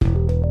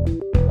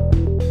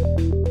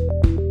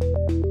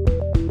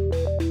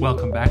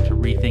Welcome back to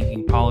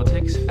Rethinking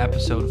Politics,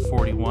 episode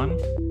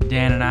 41.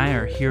 Dan and I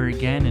are here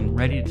again and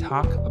ready to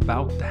talk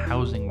about the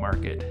housing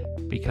market,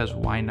 because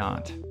why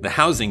not? The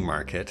housing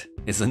market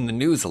is in the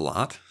news a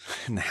lot,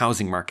 and the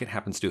housing market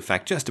happens to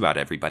affect just about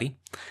everybody,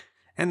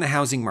 and the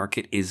housing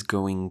market is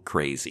going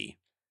crazy.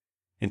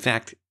 In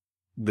fact,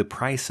 the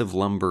price of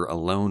lumber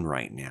alone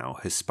right now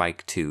has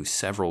spiked to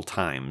several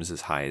times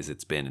as high as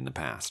it's been in the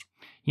past.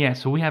 Yeah,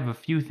 so we have a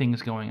few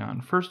things going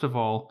on. First of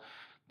all,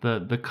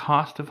 the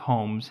cost of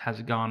homes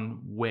has gone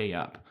way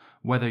up.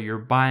 Whether you're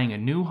buying a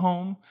new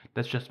home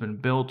that's just been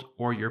built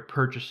or you're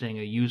purchasing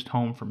a used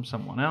home from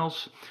someone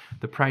else,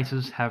 the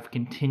prices have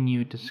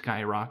continued to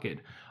skyrocket.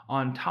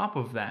 On top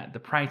of that, the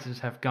prices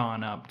have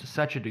gone up to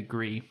such a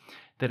degree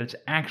that it's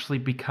actually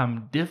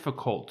become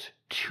difficult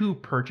to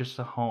purchase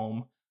a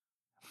home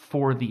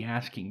for the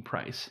asking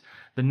price.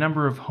 The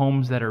number of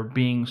homes that are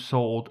being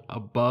sold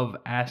above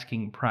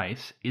asking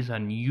price is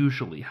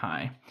unusually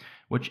high,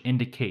 which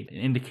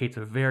indicates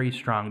a very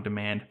strong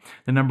demand.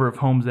 The number of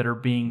homes that are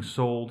being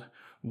sold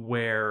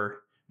where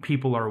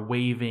people are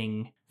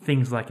waiving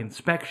things like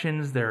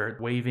inspections, they're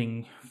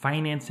waiving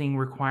financing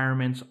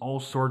requirements,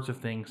 all sorts of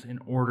things in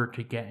order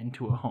to get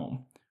into a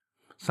home.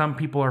 Some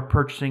people are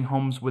purchasing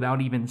homes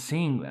without even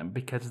seeing them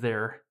because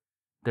they're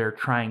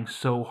trying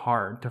so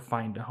hard to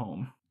find a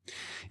home.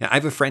 Yeah, I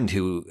have a friend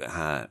who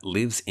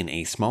lives in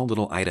a small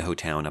little Idaho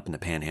town up in the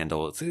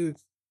Panhandle. It's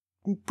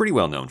pretty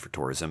well known for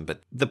tourism,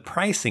 but the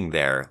pricing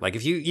there, like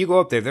if you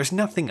go up there, there's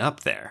nothing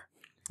up there.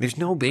 There's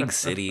no big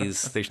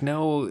cities.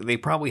 They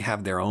probably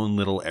have their own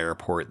little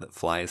airport that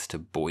flies to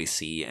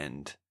Boise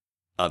and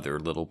other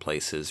little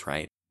places,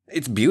 right?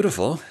 It's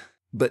beautiful,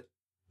 but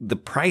the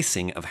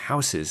pricing of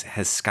houses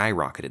has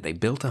skyrocketed. They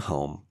built a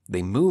home,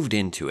 they moved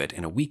into it,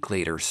 and a week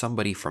later,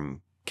 somebody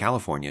from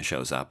California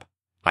shows up.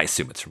 I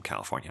assume it's from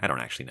California. I don't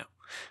actually know.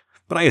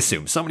 But I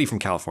assume somebody from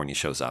California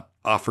shows up,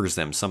 offers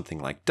them something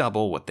like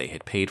double what they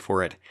had paid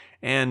for it,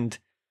 and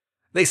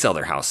they sell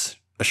their house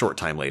a short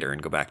time later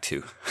and go back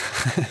to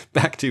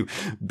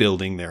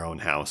building their own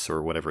house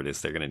or whatever it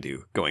is they're going to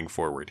do going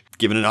forward.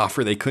 Given an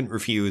offer they couldn't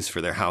refuse for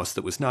their house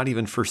that was not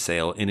even for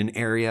sale in an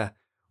area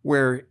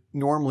where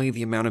normally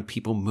the amount of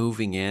people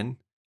moving in,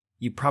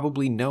 you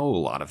probably know a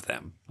lot of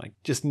them. Like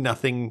just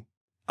nothing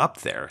up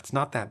there. It's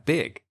not that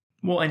big.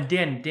 Well, and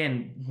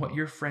Dan, what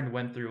your friend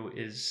went through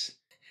is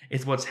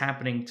what's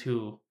happening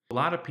to a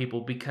lot of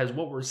people, because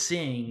what we're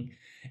seeing,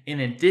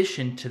 in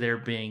addition to there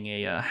being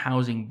a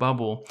housing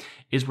bubble,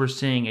 is we're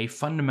seeing a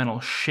fundamental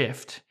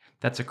shift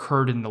that's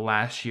occurred in the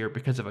last year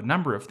because of a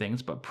number of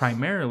things, but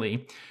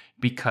primarily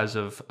because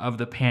of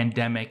the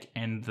pandemic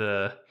and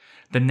the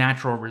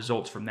natural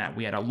results from that.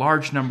 We had a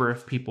large number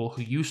of people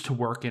who used to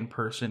work in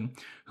person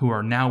who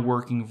are now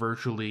working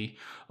virtually,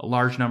 a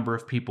large number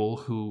of people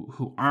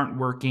who aren't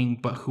working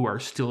but who are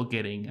still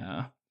getting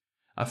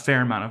a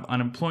fair amount of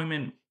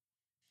unemployment.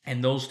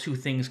 And those two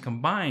things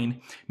combined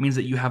means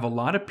that you have a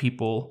lot of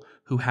people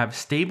who have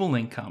stable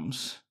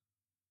incomes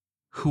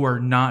who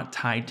are not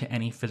tied to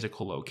any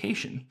physical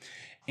location.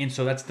 And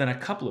so that's done a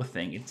couple of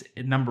things.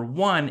 Number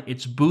one,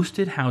 it's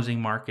boosted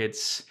housing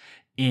markets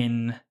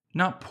in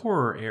not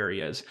poorer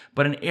areas,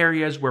 but in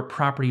areas where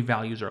property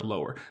values are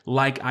lower,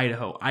 like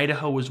Idaho.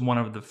 Idaho is one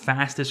of the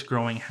fastest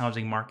growing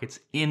housing markets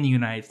in the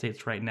United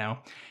States right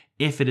now,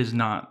 if it is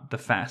not the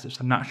fastest.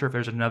 I'm not sure if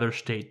there's another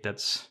state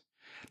that's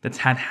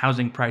had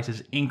housing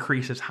prices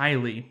increase as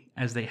highly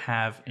as they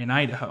have in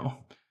Idaho.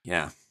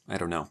 Yeah, I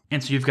don't know.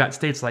 And so you've got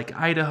states like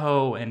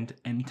Idaho and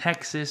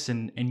Texas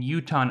and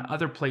Utah and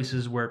other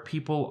places where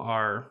people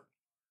are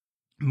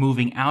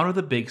moving out of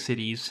the big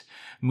cities,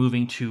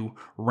 moving to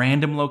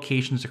random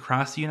locations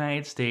across the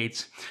United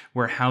States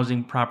where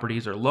housing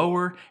properties are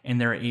lower and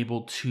they're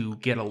able to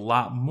get a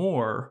lot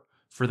more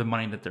for the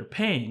money that they're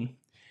paying.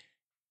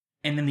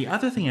 And then the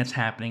other thing that's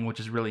happening,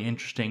 which is really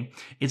interesting,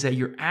 is that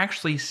you're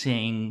actually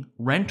seeing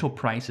rental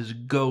prices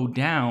go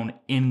down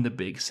in the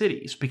big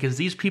cities because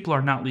these people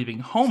are not leaving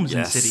homes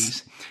in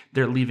cities,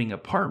 they're leaving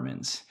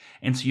apartments.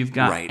 And so you've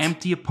got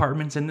empty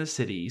apartments in the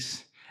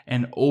cities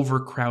and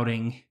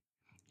overcrowding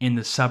in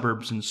the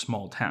suburbs and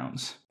small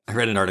towns. I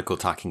read an article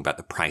talking about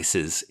the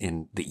prices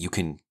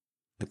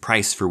the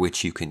price for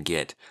which you can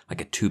get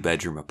like a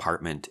 2-bedroom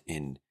apartment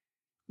in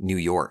New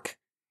York.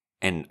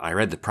 And I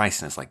read the price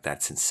and I was like,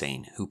 that's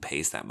insane. Who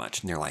pays that much?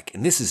 And they're like,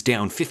 and this is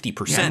down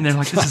 50%. Yeah, and they're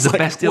like, this is the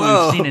best deal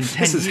we've seen in 10 years.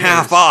 This is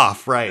half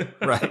off. Right.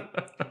 Like,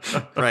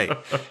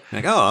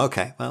 oh,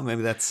 okay. Well,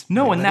 maybe that's...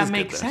 No, and that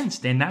makes sense,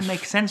 Dan. That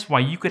makes sense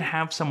why you could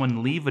have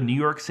someone leave a New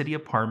York City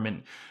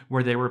apartment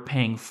where they were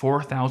paying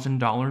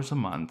 $4,000 a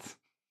month,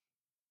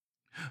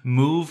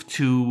 move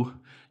to,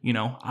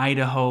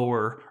 Idaho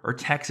or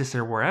Texas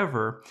or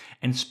wherever,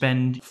 and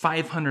spend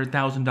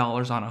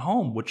 $500,000 on a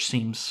home, which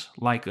seems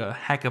like a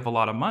heck of a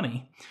lot of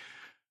money,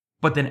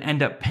 but then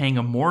end up paying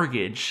a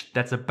mortgage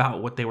that's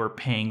about what they were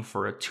paying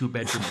for a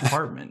 2-bedroom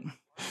apartment.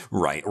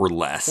 Right, or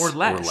less.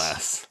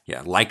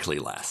 Yeah, likely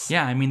less.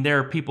 Yeah, I mean, there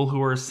are people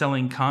who are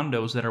selling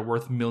condos that are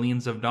worth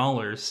millions of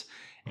dollars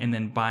and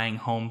then buying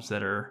homes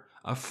that are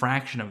a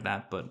fraction of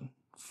that, but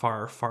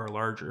far, far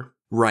larger.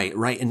 Right,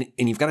 right. And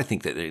you've got to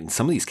think that in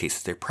some of these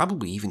cases, they're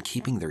probably even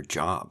keeping their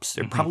jobs.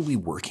 They're probably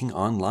working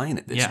online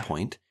at this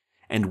point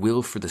and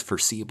will for the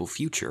foreseeable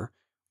future.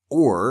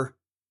 Or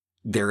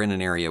they're in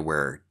an area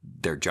where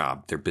their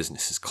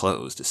business is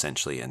closed,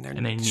 essentially, and they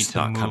need just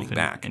not coming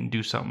back. And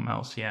do something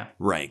else, yeah.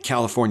 Right.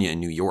 California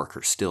and New York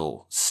are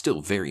still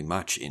very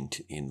much in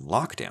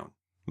lockdown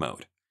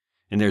mode.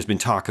 And there's been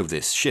talk of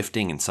this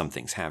shifting, and some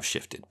things have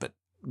shifted. But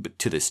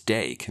to this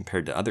day,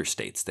 compared to other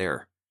states, they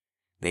are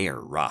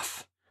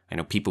rough. I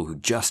know people who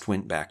just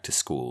went back to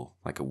school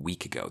like a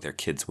week ago. Their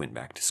kids went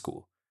back to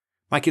school.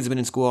 My kids have been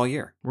in school all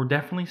year. We're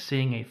definitely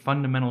seeing a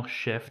fundamental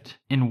shift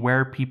in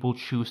where people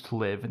choose to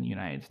live in the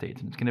United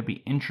States. And it's going to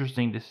be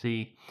interesting to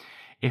see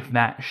if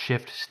that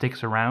shift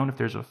sticks around, if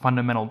there's a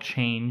fundamental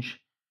change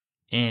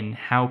in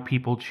how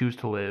people choose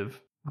to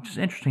live, which is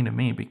interesting to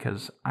me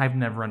because I've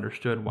never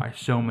understood why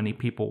so many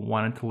people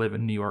wanted to live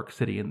in New York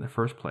City in the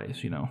first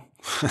place,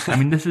 I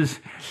mean, this is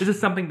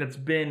something that's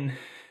been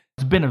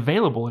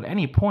available at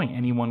any point.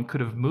 Anyone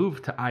could have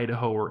moved to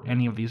Idaho or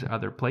any of these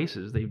other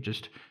places.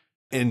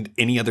 And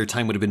any other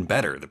time would have been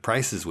better. The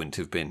prices wouldn't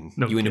have been,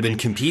 you wouldn't have been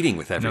competing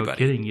with everybody. No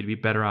kidding. You'd be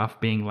better off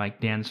being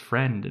like Dan's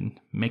friend and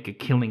make a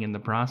killing in the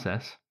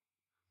process.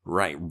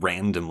 Right.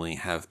 Randomly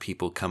have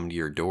people come to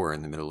your door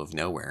in the middle of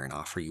nowhere and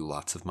offer you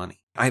lots of money.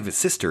 I have a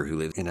sister who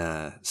lives in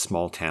a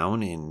small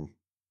town in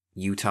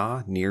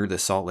Utah near the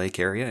Salt Lake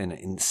area. And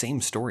in the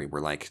same story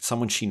where like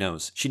someone she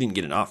knows, she didn't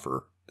get an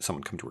offer,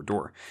 someone come to her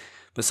door,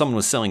 but someone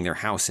was selling their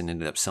house and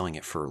ended up selling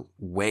it for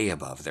way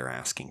above their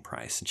asking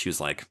price. And she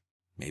was like,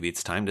 maybe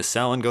it's time to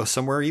sell and go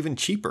somewhere even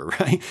cheaper,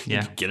 right?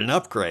 Yeah. You can get an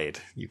upgrade.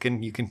 You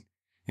can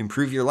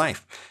improve your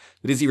life.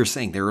 But as you were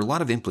saying, there are a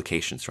lot of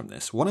implications from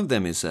this. One of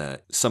them is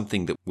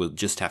something that we'll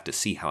just have to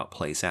see how it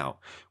plays out,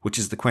 which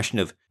is the question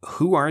of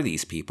who are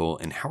these people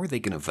and how are they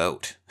going to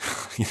vote?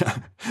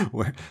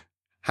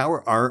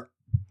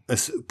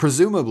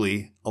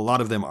 Presumably a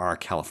lot of them are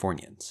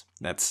Californians.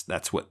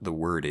 That's what the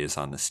word is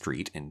on the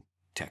street in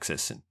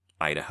Texas and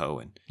Idaho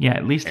and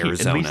at least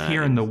Arizona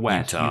here in the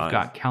West, Utah, you've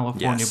got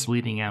California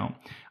bleeding out.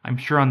 I'm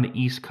sure on the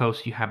East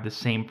Coast you have the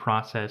same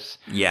process.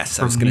 Yes,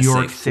 I was going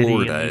to say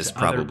Florida is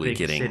probably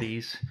getting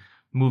cities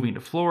moving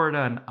to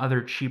Florida and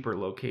other cheaper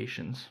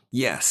locations.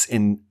 Yes,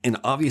 and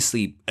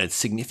obviously a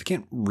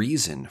significant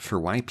reason for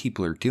why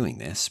people are doing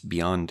this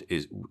beyond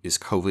is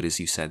COVID, as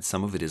you said.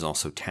 Some of it is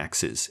also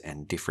taxes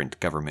and different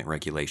government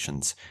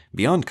regulations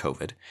beyond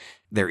COVID.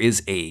 There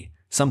is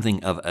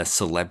something of a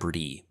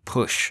celebrity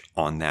push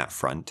on that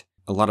front.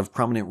 A lot of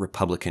prominent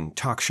Republican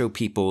talk show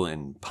people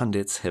and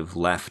pundits have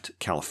left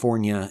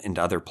California and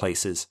other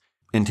places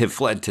and have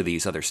fled to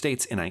these other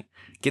states. And I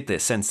get the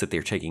sense that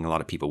they're taking a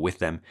lot of people with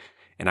them.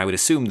 And I would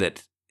assume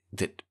that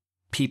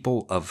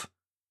people of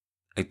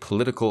a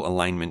political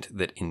alignment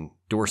that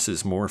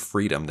endorses more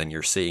freedom than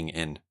you're seeing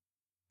in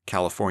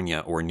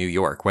California or New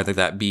York, whether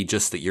that be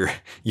just that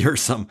you're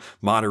some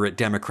moderate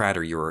Democrat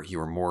or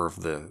you're more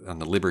of on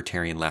the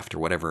libertarian left or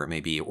whatever it may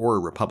be, or a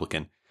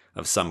Republican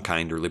of some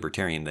kind or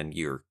libertarian, then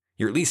you're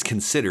at least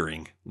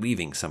considering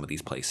leaving some of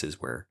these places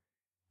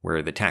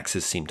where the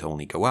taxes seem to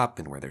only go up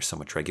and where there's so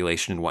much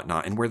regulation and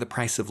whatnot, and where the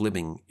price of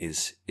living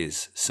is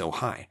so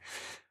high.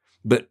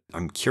 But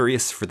I'm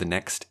curious for the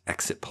next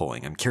exit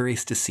polling. I'm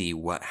curious to see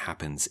what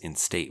happens in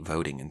state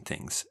voting and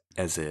things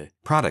as a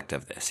product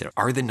of this.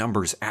 Are the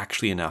numbers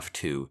actually enough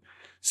to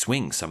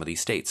swing some of these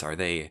states? Are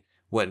they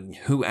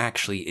who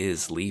actually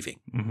is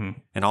leaving? Mm-hmm.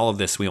 And all of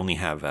this, we only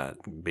have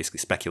basically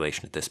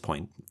speculation at this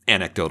point,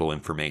 anecdotal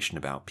information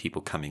about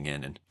people coming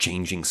in and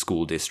changing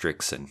school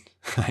districts. And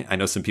I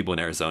know some people in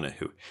Arizona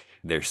who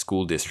their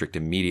school district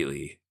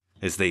immediately,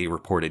 as they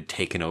reported,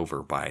 taken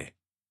over by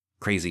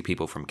crazy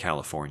people from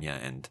California.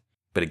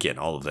 But again,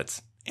 all of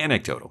that's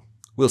anecdotal.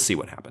 We'll see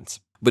what happens.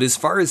 But as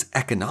far as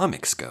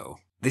economics go,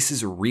 this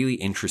is a really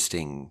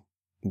interesting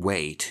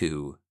way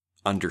to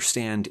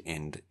understand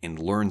and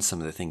learn some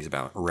of the things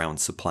around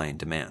supply and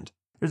demand.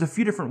 There's a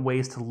few different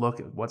ways to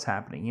look at what's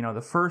happening. The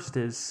first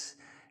is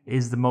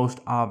the most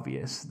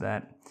obvious,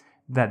 that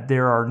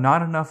there are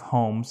not enough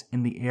homes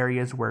in the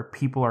areas where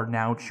people are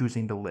now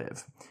choosing to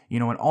live.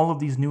 In all of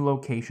these new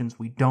locations,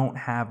 we don't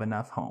have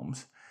enough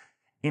homes.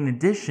 In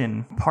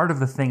addition, part of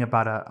the thing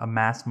about a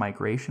mass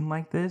migration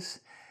like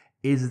this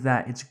is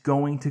that it's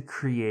going to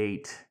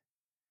create,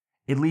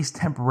 at least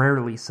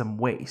temporarily, some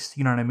waste.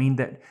 You know what I mean?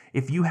 That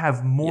if you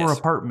have more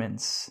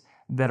apartments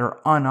that are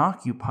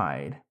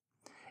unoccupied,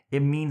 it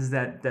means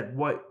that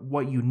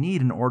what you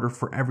need in order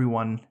for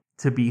everyone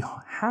to be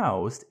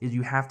housed is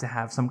you have to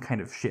have some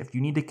kind of shift. You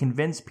need to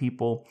convince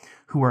people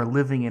who are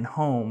living in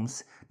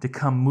homes to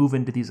come move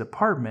into these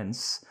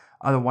apartments.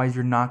 Otherwise,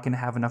 you're not going to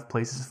have enough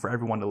places for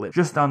everyone to live.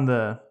 Just on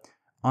the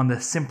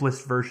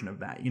simplest version of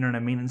that, you know what I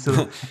mean? And so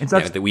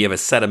that we have a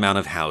set amount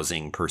of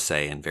housing per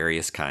se in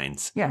various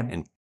kinds. Yeah.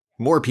 And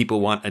more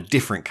people want a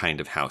different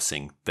kind of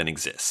housing than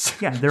exists.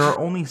 Yeah, there are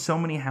only so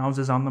many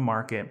houses on the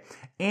market.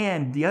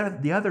 And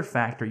the other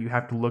factor you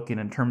have to look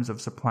in terms of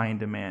supply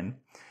and demand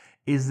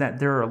is that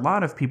there are a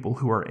lot of people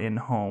who are in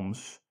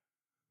homes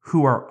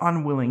who are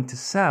unwilling to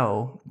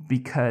sell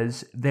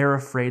because they're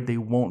afraid they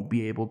won't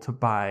be able to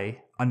buy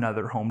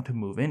another home to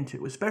move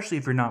into, especially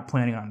if you're not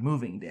planning on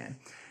moving, Dan.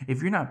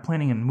 If you're not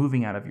planning on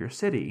moving out of your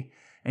city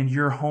and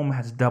your home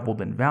has doubled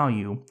in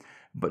value,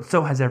 but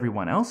so has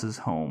everyone else's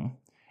home,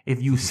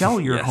 if you sell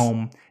your Yes.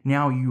 home,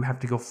 now you have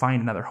to go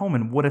find another home.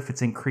 And what if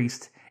it's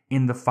increased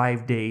in the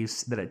 5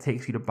 days that it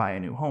takes you to buy a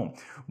new home?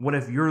 What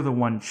if you're the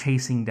one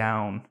chasing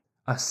down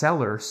a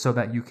seller so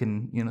that you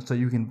can, so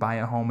you can buy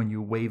a home and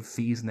you waive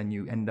fees and then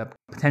you end up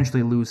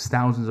potentially lose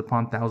thousands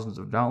upon thousands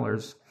of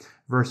dollars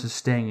versus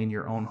staying in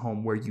your own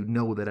home where you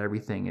know that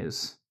everything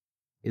is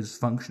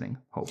functioning,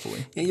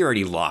 hopefully. Yeah, you're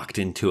already locked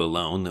into a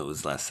loan that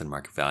was less than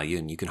market value,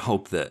 and you can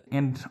hope that...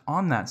 And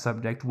on that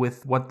subject,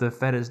 with what the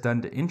Fed has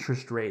done to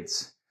interest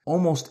rates,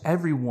 almost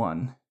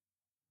everyone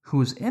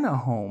who's in a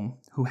home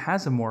who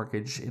has a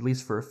mortgage, at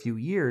least for a few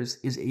years,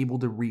 is able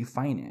to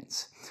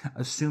refinance.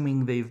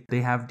 Assuming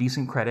they have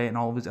decent credit and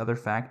all of these other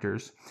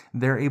factors,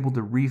 they're able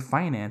to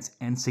refinance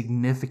and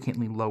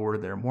significantly lower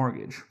their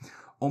mortgage.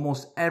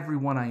 Almost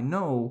everyone I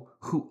know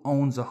who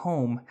owns a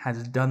home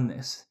has done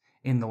this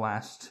in the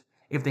last...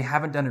 If they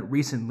haven't done it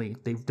recently,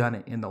 they've done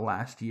it in the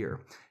last year.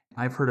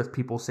 I've heard of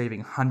people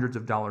saving hundreds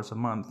of dollars a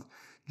month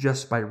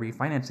just by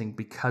refinancing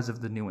because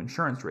of the new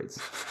insurance rates,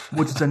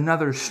 which is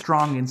another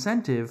strong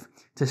incentive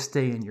to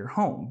stay in your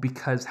home,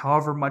 because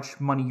however much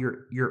money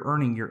you're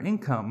earning, your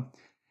income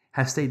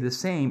has stayed the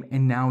same,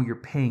 and now you're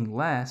paying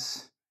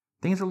less.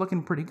 Things are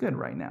looking pretty good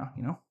right now,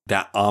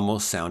 That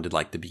almost sounded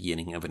like the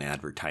beginning of an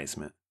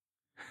advertisement.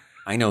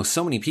 I know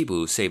so many people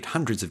who saved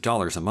hundreds of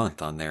dollars a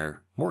month on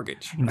their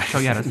mortgage. I can show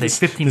you how to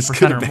save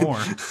 15% or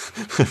more.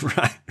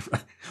 Right.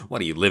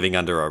 What, are you living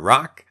under a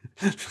rock?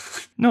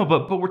 No,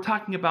 but we're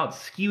talking about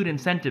skewed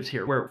incentives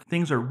here, where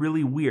things are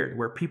really weird,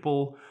 where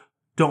people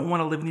don't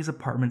want to live in these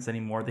apartments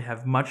anymore. They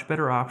have much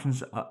better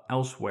options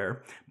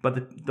elsewhere,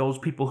 but those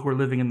people who are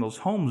living in those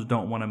homes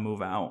don't want to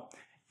move out.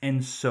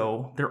 And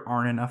so there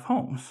aren't enough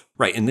homes.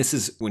 Right, and this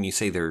is when you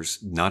say there's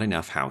not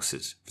enough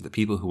houses for the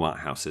people who want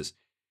houses.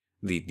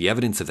 The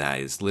evidence of that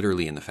is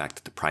literally in the fact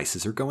that the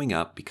prices are going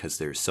up because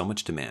there's so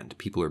much demand.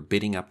 People are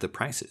bidding up the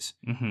prices.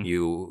 Mm-hmm.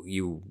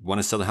 You want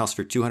to sell the house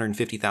for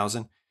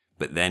 $250,000,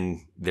 but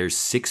then there's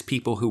 6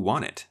 people who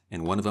want it,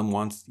 and one of them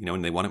wants,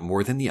 and they want it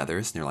more than the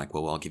others. And they're like,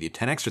 well, I'll give you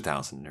 10 extra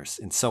thousand,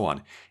 and so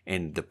on.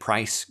 And the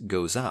price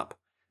goes up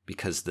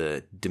because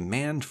the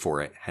demand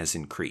for it has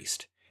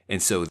increased.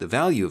 And so the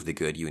value of the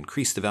good, you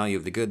increase the value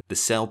of the good, the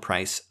sell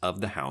price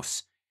of the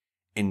house,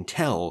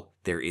 until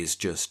there is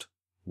just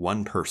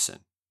one person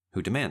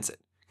who demands it,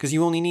 because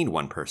you only need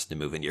one person to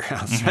move into your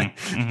house, right?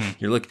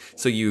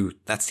 Mm-hmm.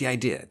 That's the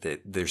idea,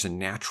 that there's a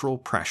natural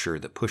pressure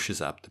that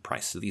pushes up the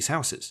price of these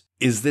houses.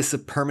 Is this a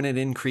permanent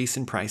increase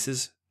in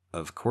prices?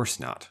 Of course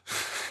not.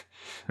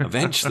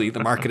 Eventually, the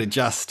market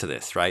adjusts to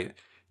this, right?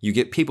 You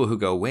get people who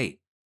go,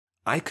 wait,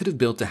 I could have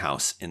built a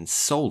house and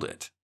sold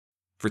it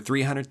for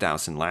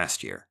 $300,000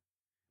 last year,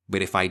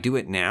 but if I do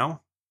it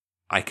now,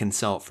 I can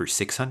sell it for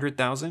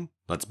 $600,000.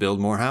 Let's build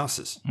more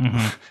houses.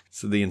 Mm-hmm.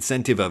 So the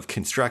incentive of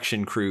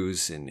construction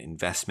crews and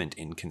investment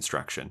in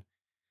construction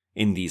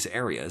in these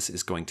areas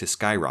is going to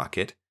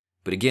skyrocket.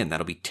 But again,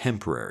 that'll be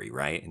temporary,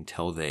 right?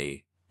 Until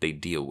they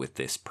deal with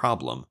this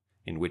problem,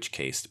 in which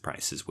case the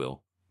prices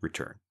will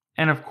return.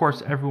 And of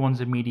course, everyone's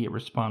immediate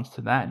response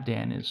to that,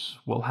 Dan, is,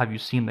 well, have you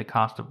seen the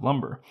cost of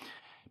lumber?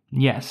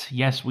 Yes,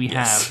 we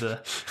have.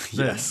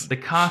 The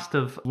cost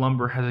of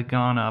lumber has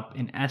gone up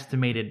an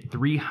estimated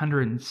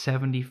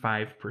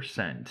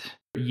 375%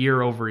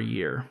 year over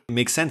year. It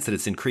makes sense that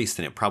it's increased,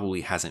 and it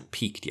probably hasn't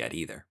peaked yet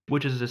either.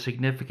 Which is a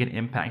significant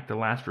impact. The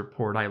last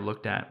report I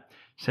looked at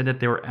said that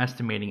they were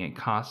estimating it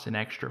costs an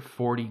extra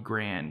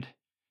 $40,000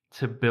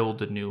 to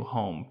build a new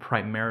home,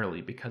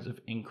 primarily because of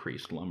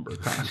increased lumber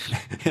costs.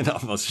 And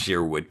almost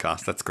sheer wood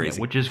cost. That's crazy.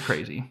 Yeah, which is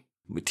crazy.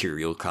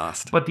 Material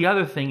cost. But the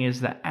other thing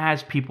is that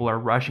as people are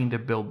rushing to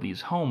build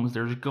these homes,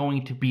 there's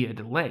going to be a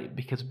delay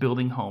because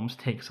building homes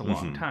takes a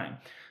long time.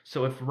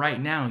 So if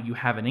right now you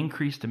have an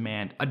increased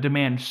demand, a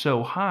demand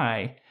so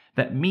high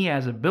that me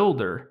as a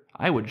builder,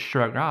 I would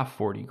shrug off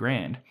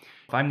 $40,000.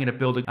 If I'm going to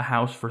build a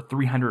house for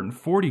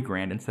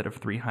 $340,000 instead of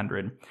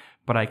 $300,000,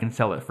 but I can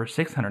sell it for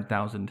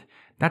 $600,000,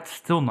 that's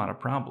still not a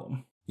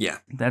problem. Yeah.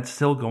 That's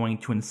still going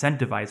to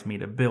incentivize me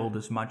to build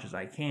as much as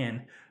I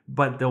can,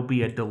 but there'll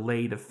be a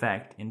delayed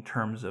effect in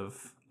terms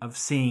of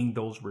seeing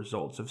those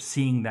results, of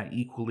seeing that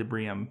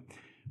equilibrium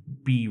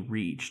be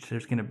reached.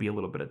 There's going to be a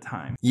little bit of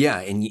time. Yeah,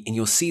 and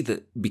you'll see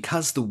that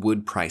because the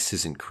wood price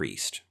has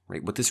increased,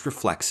 right, what this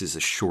reflects is a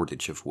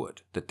shortage of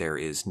wood, that there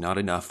is not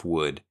enough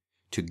wood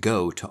to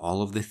go to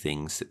all of the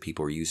things that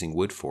people are using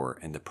wood for,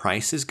 and the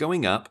price is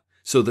going up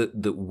so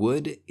that the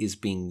wood is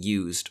being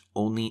used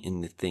only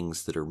in the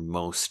things that are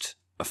most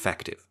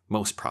effective,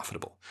 most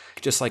profitable.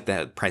 Just like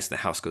the price of the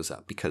house goes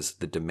up because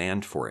the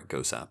demand for it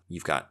goes up.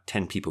 You've got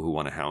 10 people who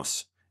want a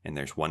house and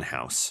there's one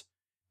house.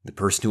 The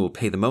person who will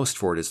pay the most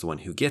for it is the one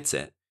who gets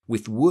it.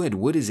 With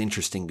wood is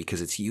interesting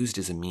because it's used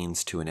as a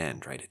means to an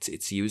end, right?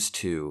 It's used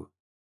to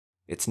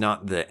It's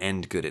not the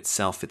end good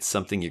itself. It's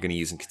something you're going to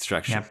use in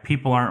construction. Yeah,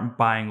 people aren't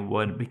buying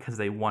wood because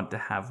they want to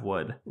have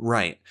wood.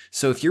 Right.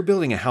 So if you're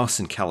building a house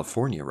in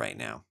California right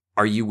now,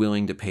 are you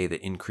willing to pay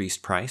the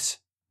increased price?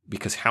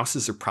 Because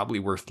houses are probably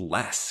worth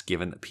less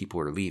given that people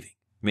are leaving.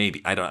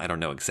 Maybe. I don't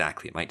know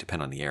exactly. It might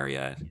depend on the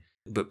area.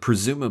 But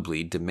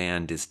presumably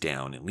demand is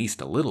down at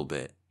least a little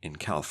bit in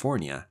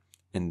California,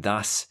 and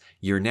thus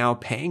you're now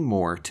paying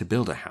more to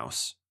build a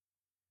house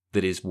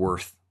that is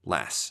worth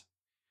less.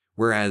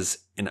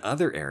 Whereas in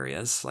other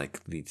areas,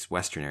 like these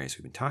Western areas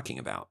we've been talking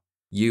about,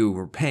 you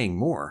were paying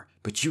more,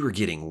 but you were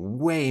getting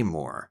way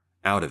more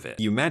out of it.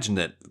 You imagine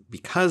that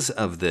because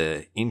of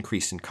the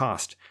increase in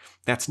cost,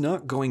 that's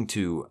not going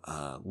to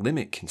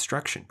limit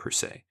construction per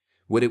se.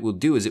 What it will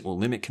do is it will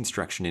limit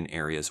construction in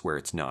areas where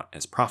it's not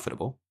as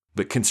profitable.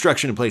 But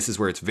construction in places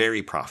where it's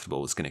very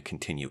profitable is going to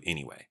continue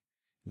anyway.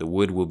 The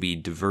wood will be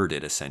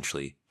diverted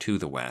essentially to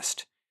the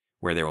west,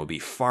 where there will be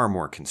far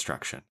more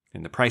construction.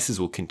 And the prices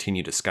will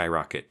continue to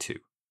skyrocket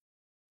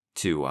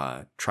to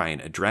try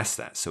and address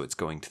that. So it's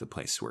going to the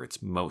place where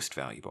it's most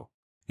valuable.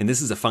 And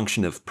this is a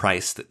function of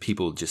price that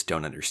people just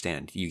don't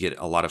understand. You get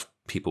a lot of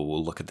people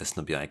will look at this and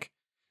they'll be like,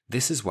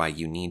 this is why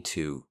you need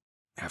to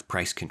have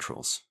price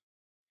controls.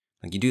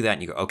 Like you do that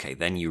and you go, okay,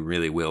 then you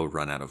really will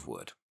run out of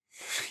wood.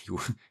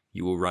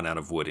 You will run out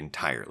of wood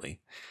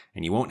entirely,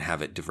 and you won't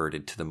have it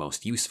diverted to the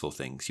most useful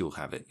things. You'll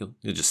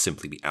just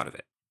simply be out of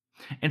it.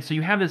 And so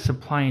you have this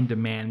supply and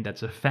demand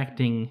that's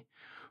affecting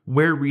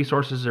where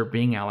resources are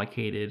being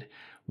allocated,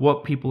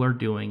 what people are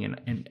doing,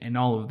 and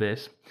all of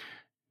this.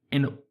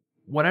 And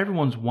what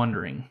everyone's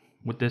wondering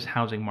with this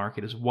housing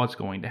market is what's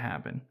going to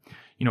happen.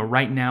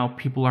 Right now,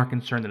 people are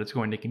concerned that it's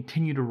going to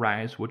continue to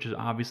rise, which is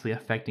obviously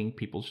affecting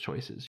people's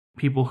choices.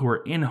 People who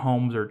are in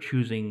homes are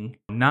choosing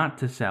not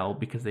to sell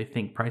because they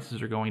think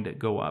prices are going to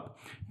go up.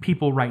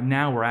 People right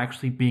now are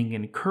actually being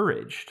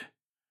encouraged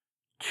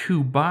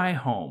to buy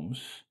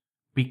homes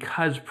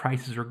because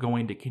prices are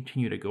going to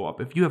continue to go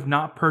up. If you have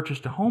not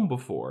purchased a home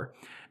before,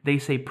 they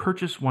say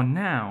purchase one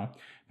now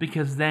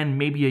because then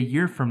maybe a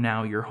year from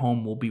now your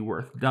home will be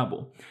worth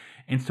double.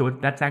 And so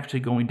that's actually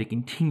going to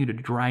continue to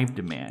drive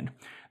demand.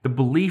 The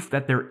belief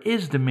that there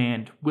is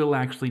demand will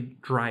actually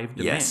drive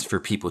demand. Yes, for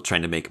people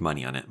trying to make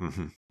money on it.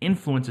 Mm-hmm.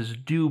 Influences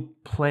do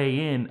play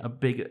in a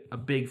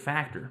big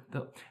factor.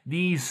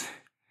 These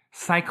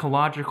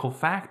psychological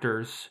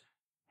factors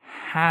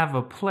have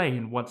a play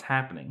in what's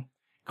happening.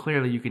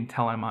 Clearly, you can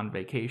tell I'm on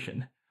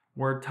vacation.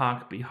 Word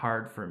talk be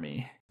hard for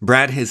me.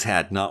 Brad has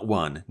had not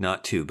one,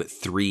 not two, but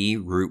 3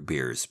 root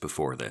beers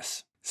before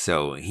this.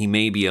 So he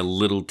may be a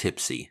little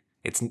tipsy.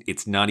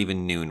 It's not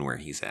even noon where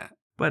he's at.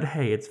 But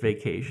hey, it's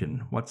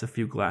vacation. What's a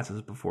few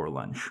glasses before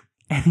lunch?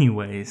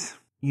 Anyways,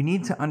 you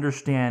need to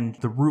understand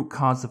the root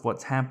cause of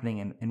what's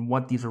happening and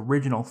what these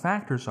original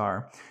factors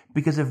are,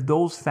 because if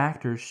those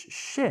factors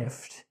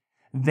shift,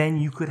 then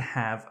you could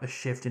have a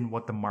shift in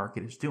what the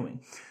market is doing.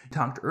 We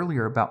talked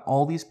earlier about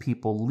all these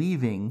people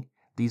leaving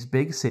these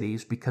big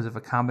cities because of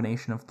a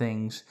combination of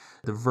things,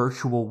 the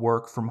virtual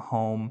work from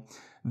home,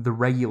 the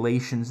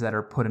regulations that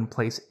are put in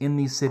place in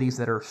these cities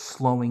that are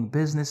slowing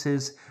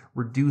businesses,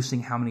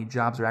 reducing how many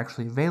jobs are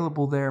actually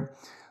available there.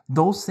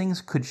 Those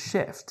things could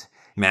shift.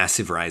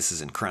 Massive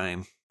rises in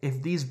crime.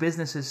 If these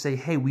businesses say,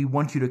 hey, we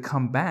want you to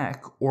come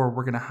back or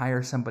we're going to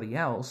hire somebody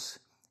else,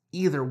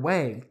 either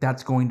way,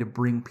 that's going to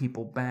bring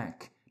people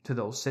back to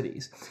those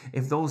cities.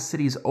 If those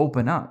cities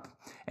open up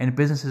and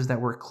businesses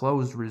that were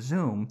closed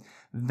resume,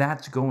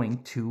 that's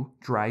going to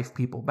drive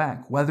people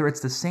back. Whether it's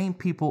the same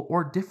people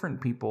or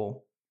different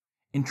people,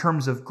 in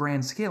terms of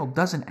grand scale,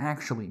 doesn't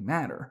actually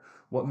matter.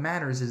 What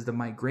matters is the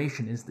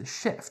migration, is the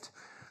shift.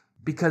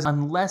 Because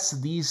unless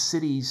these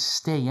cities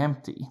stay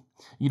empty,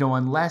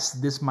 unless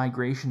this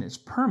migration is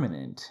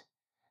permanent,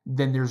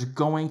 then there's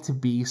going to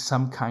be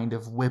some kind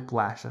of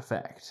whiplash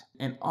effect.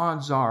 And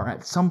odds are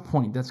at some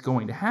point that's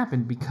going to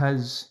happen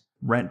because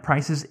rent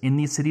prices in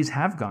these cities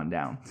have gone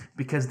down.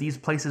 Because these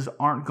places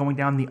aren't going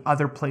down, the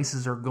other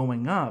places are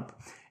going up.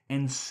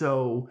 And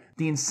so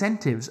the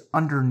incentives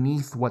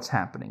underneath what's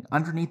happening,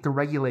 underneath the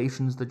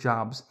regulations, the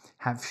jobs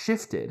have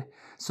shifted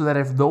so that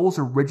if those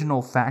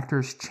original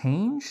factors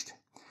changed,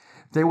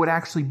 there would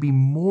actually be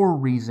more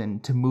reason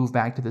to move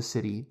back to the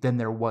city than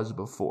there was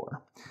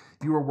before.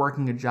 If you were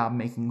working a job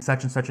making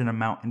such and such an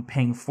amount and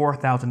paying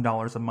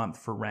 $4,000 a month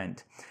for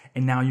rent,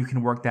 and now you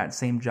can work that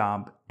same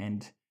job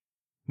and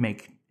pay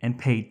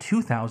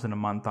 $2,000 a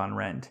month on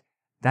rent,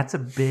 that's a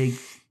big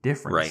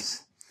difference.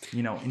 Right.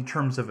 In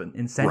terms of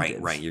incentives.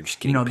 Right. You're just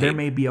getting paid. There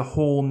may be a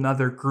whole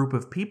nother group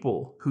of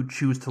people who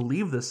choose to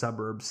leave the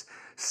suburbs,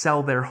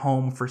 sell their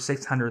home for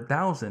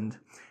 $600,000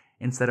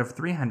 instead of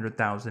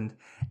 $300,000,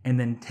 and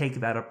then take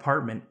that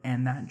apartment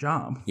and that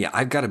job. Yeah,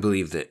 I've got to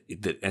believe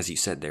that as you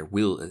said, there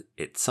will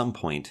at some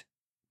point,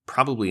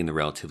 probably in the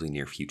relatively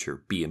near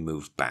future, be a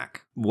move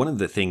back. One of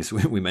the things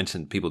we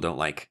mentioned people don't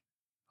like,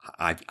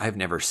 I've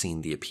never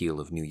seen the appeal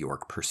of New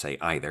York per se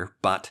either,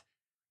 but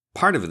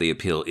part of the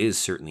appeal is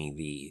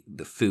certainly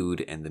the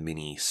food and the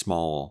many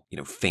small,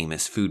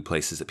 famous food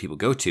places that people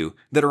go to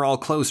that are all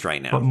closed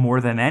right now. But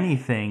more than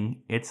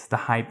anything, it's the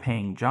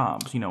high-paying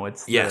jobs.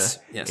 Yes.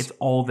 It's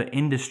all the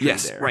industry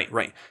there.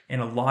 Right.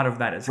 And a lot of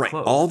that is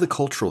closed. All the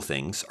cultural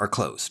things are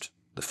closed.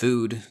 The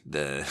food,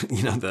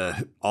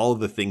 all of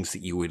the things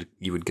that you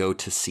would go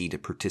to see, to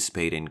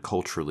participate in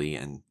culturally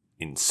and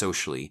in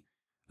socially,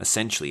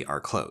 essentially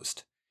are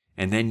closed.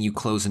 And then you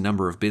close a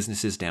number of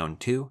businesses down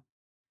too.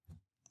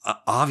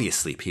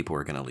 Obviously, people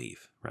are going to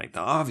leave, right?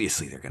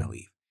 Obviously, they're going to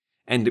leave.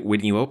 And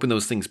when you open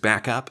those things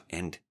back up,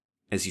 and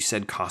as you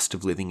said, cost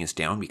of living is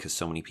down because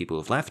so many people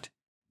have left,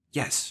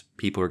 yes,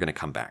 people are going to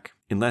come back.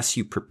 Unless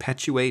you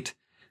perpetuate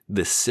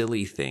the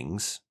silly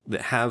things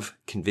that have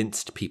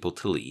convinced people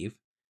to leave,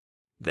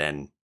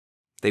 then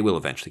they will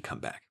eventually come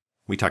back.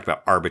 We talked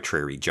about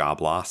arbitrary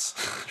job loss,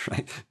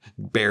 right?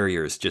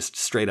 Barriers just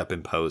straight up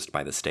imposed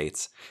by the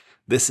states.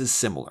 This is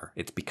similar.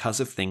 It's because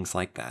of things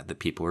like that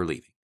people are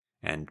leaving.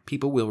 And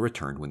people will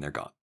return when they're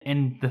gone.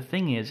 And the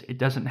thing is, it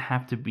doesn't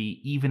have to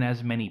be even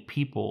as many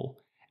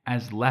people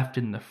as left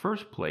in the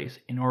first place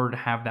in order to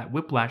have that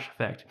whiplash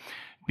effect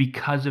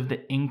because of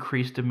the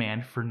increased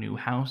demand for new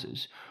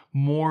houses.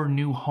 More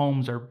new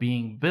homes are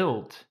being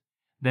built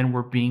than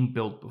were being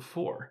built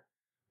before,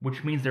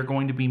 which means there are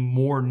going to be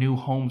more new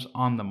homes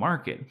on the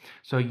market.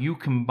 So you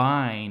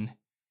combine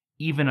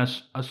even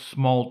a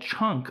small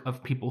chunk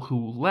of people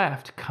who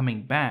left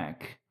coming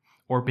back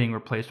or being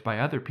replaced by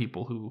other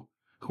people who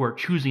are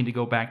choosing to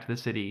go back to the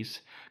cities,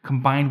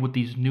 combined with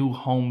these new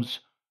homes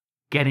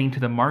getting to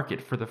the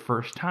market for the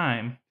first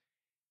time,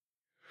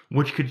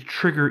 which could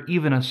trigger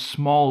even a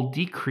small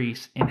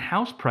decrease in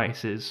house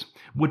prices,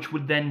 which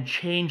would then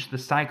change the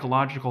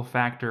psychological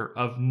factor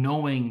of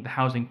knowing the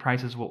housing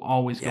prices will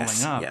always going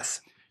up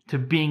to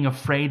being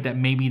afraid that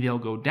maybe they'll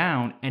go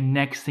down. And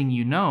next thing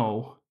you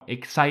know,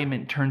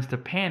 excitement turns to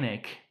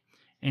panic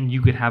and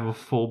you could have a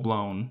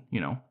full-blown,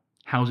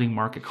 housing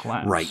market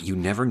collapse. Right. You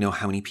never know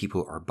how many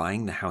people are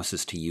buying the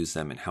houses to use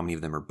them and how many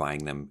of them are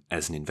buying them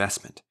as an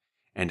investment.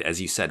 And as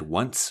you said,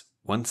 once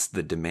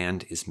the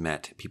demand is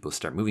met, people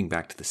start moving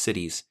back to the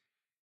cities,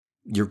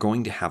 you're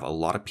going to have a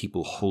lot of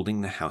people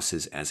holding the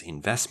houses as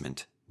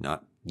investment,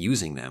 not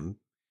using them.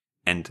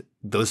 And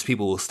those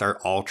people will start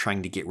all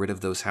trying to get rid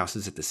of those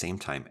houses at the same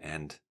time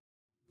and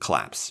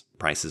collapse.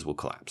 Prices will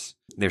collapse.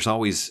 There's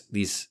always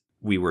these...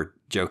 We were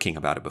joking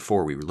about it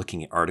before. We were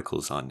looking at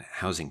articles on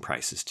housing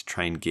prices to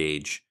try and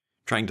gauge,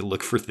 trying to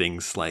look for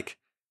things like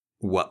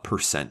what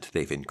 %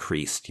 they've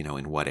increased,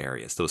 in what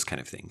areas, those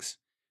kind of things.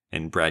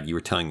 And Brad, you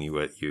were telling me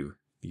what you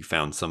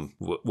found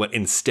what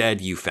instead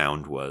you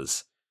found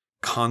was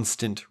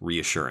constant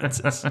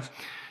reassurances.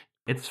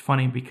 It's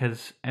funny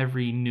because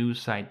every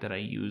news site that I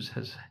use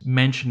has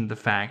mentioned the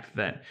fact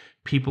that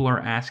people are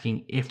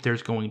asking if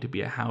there's going to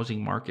be a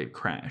housing market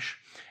crash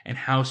and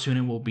how soon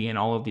it will be and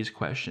all of these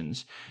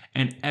questions.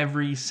 And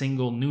every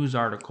single news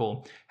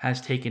article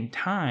has taken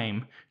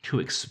time to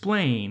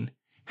explain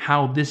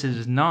how this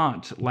is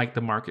not like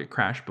the market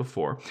crash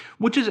before,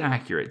 which is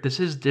accurate. This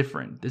is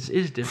different.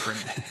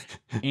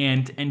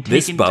 and taking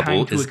this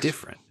bubble time to is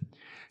different.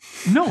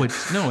 No,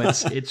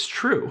 it's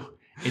true.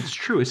 It's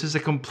true. This is a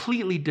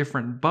completely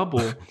different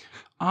bubble.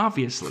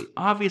 Obviously,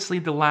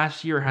 the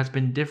last year has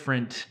been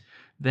different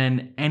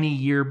than any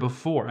year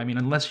before. I mean,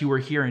 unless you were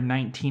here in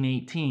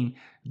 1918,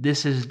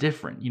 this is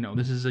different.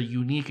 This is a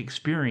unique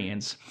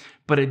experience,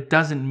 but it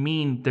doesn't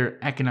mean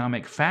their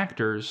economic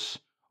factors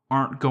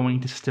aren't going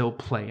to still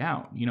play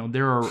out.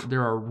 There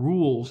are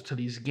rules to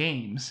these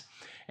games,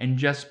 and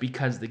just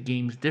because the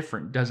game's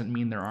different doesn't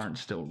mean there aren't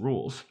still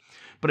rules.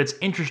 But it's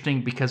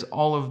interesting because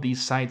all of these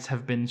sites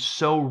have been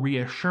so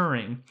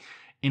reassuring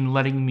in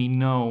letting me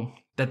know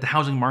that the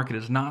housing market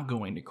is not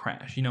going to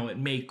crash. It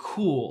may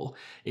cool,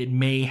 it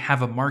may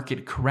have a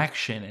market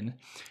correction, and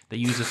they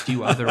use a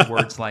few other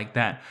words like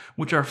that,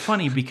 which are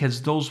funny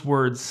because those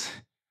words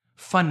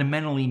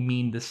fundamentally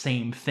mean the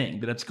same thing,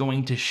 that it's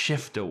going to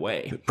shift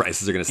away.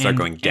 Prices are going to start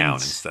going down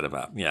instead of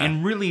up. Yeah.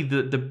 And really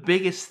the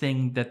biggest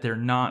thing that they're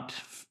not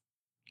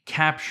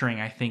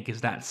capturing, I think, is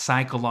that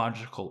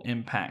psychological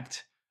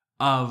impact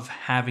of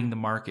having the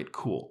market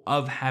cool,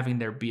 of having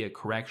there be a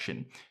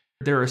correction.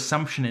 Their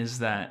assumption is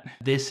that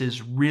this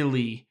is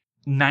really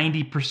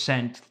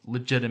 90%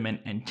 legitimate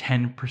and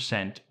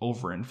 10%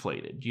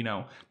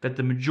 overinflated, that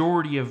the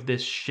majority of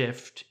this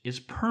shift is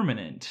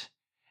permanent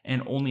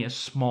and only a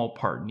small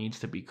part needs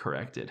to be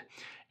corrected.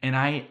 And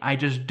I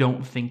just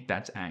don't think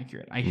that's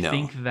accurate. I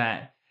think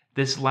that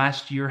this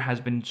last year has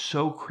been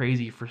so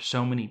crazy for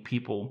so many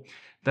people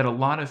that a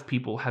lot of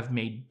people have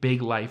made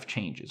big life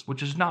changes,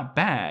 which is not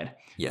bad.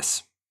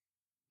 Yes.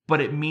 But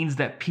it means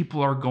that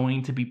people are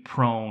going to be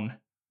prone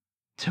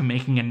to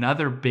making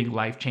another big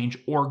life change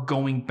or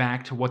going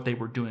back to what they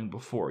were doing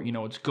before.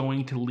 It's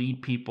going to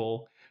lead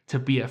people to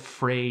be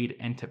afraid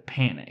and to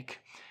panic.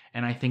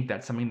 And I think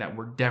that's something that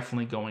we're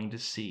definitely going to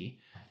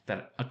see,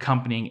 that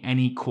accompanying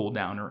any cool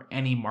down or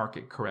any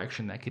market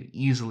correction that could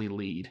easily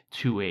lead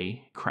to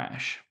a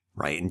crash.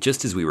 Right. And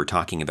just as we were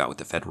talking about with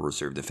the Federal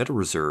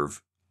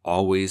Reserve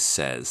always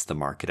says the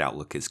market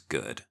outlook is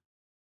good.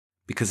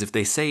 Because if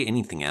they say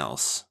anything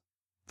else,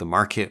 the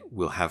market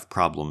will have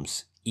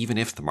problems even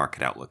if the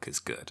market outlook is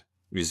good.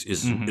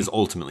 Is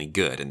ultimately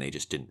good, and they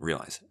just didn't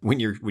realize it. When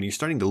you're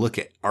starting to look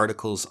at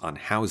articles on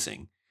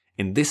housing,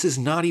 and this is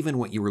not even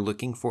what you were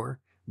looking for,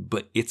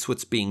 but it's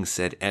what's being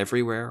said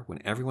everywhere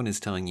when everyone is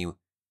telling you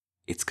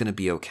it's going to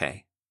be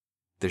okay.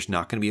 There's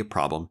not going to be a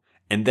problem.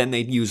 And then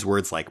they use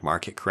words like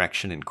market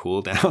correction and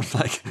cool down.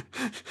 Like,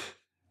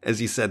 as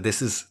you said,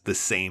 this is the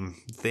same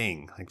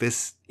thing. Like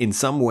this, in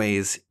some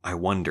ways, I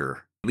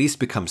wonder, at least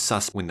becomes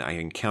sus when I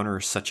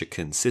encounter such a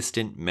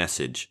consistent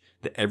message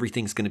that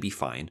everything's going to be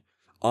fine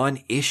on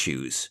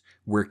issues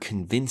where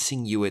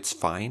convincing you it's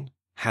fine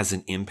has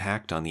an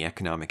impact on the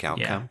economic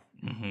outcome.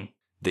 Yeah.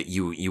 That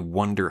you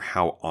wonder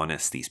how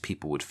honest these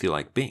people would feel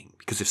like being.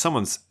 Because if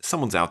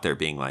someone's out there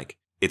being like,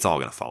 it's all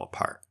going to fall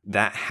apart,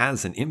 that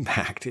has an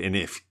impact. And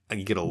if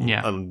you get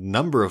a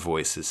number of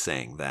voices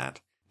saying that,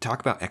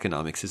 talk about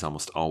economics is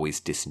almost always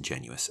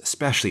disingenuous,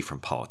 especially from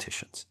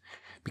politicians.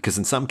 Because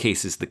in some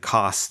cases, the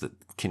costs that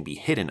can be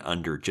hidden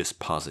under just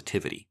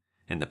positivity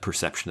and the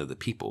perception of the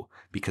people,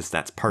 because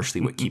that's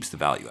partially what keeps the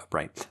value up,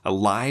 right? A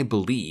lie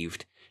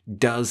believed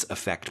does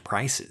affect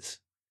prices,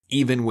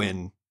 even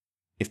when,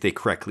 if they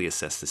correctly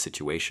assess the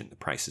situation, the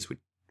prices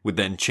would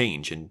then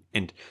change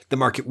and the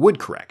market would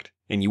correct.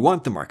 And you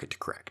want the market to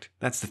correct.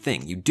 That's the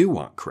thing. You do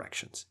want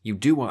corrections. You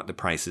do want the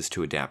prices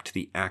to adapt to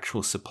the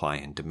actual supply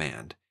and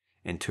demand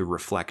and to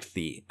reflect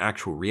the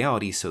actual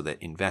reality so that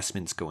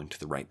investments go into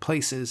the right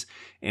places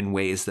in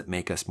ways that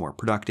make us more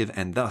productive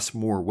and thus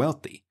more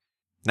wealthy.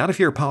 Not if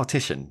you're a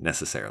politician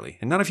necessarily,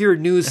 and not if you're a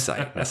news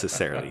site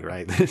necessarily,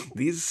 right?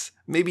 These,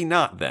 maybe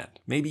not then.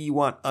 Maybe you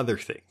want other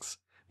things.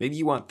 Maybe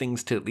you want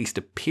things to at least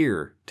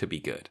appear to be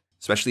good,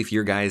 especially if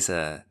your guy's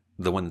the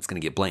one that's going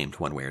to get blamed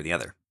one way or the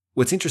other.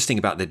 What's interesting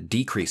about the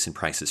decrease in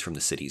prices from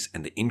the cities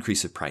and the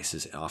increase of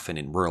prices often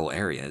in rural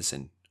areas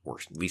or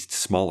at least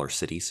smaller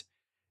cities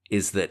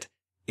is that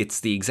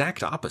it's the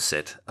exact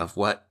opposite of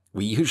what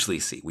we usually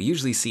see. We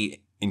usually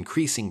see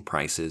increasing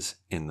prices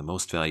in the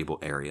most valuable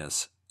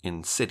areas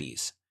in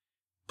cities,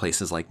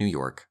 places like New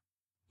York,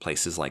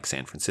 places like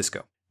San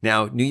Francisco.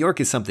 Now, New York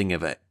is something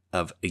of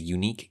a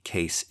unique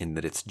case in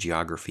that its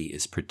geography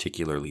is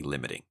particularly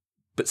limiting.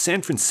 But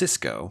San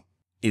Francisco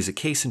is a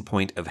case in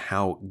point of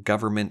how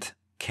government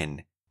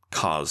can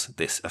cause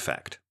this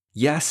effect.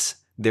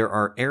 Yes, there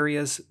are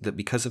areas that,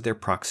 because of their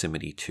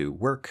proximity to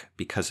work,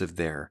 because of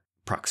their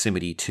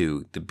proximity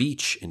to the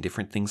beach and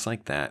different things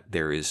like that,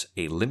 there is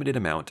a limited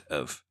amount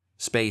of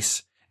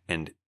space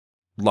and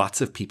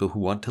lots of people who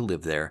want to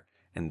live there,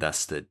 and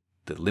thus the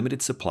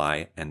limited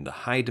supply and the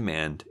high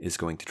demand is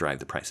going to drive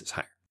the prices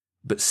higher.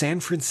 But San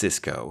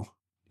Francisco,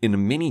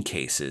 in many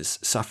cases,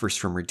 suffers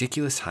from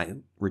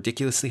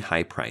ridiculously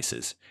high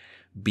prices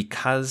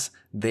because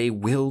they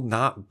will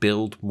not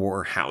build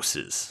more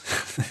houses.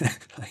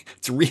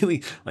 It's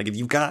really like if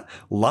you've got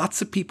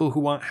lots of people who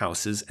want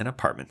houses and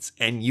apartments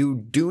and you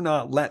do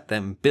not let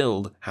them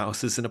build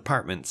houses and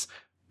apartments,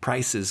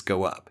 prices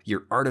go up.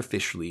 You're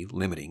artificially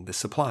limiting the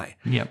supply.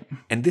 Yep.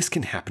 And this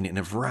can happen in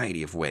a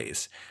variety of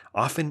ways.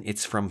 Often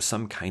it's from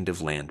some kind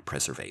of land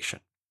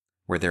preservation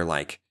where they're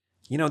like,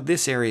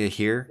 this area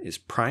here is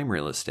prime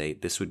real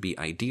estate. This would be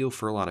ideal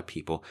for a lot of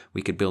people.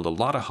 We could build a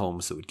lot of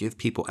homes that would give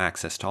people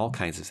access to all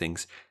kinds of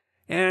things,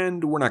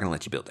 and we're not going to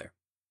let you build there.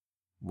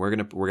 We're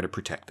going to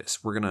protect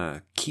this. We're going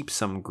to keep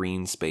some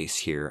green space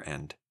here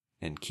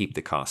and keep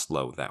the cost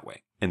low that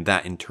way. And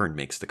that in turn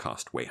makes the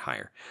cost way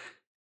higher.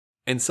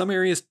 And some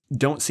areas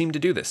don't seem to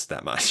do this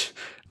that much.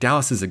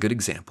 Dallas is a good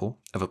example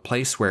of a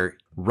place where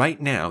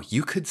right now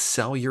you could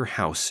sell your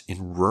house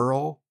in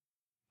rural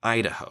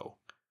Idaho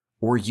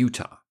or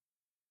Utah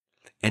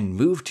and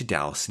move to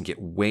Dallas and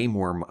get way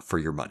more for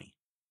your money.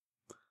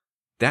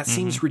 That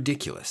seems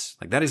ridiculous.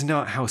 Like, that is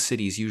not how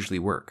cities usually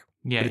work.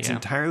 Yeah, but it's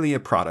entirely a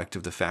product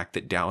of the fact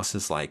that Dallas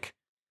is like,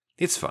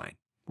 it's fine.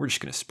 We're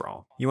just going to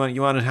sprawl. You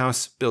want a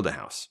house? Build a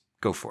house.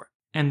 Go for it.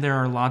 And there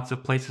are lots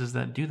of places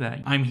that do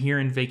that. I'm here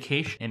in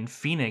vacation in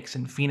Phoenix,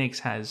 and Phoenix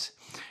has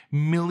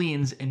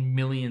millions and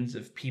millions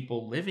of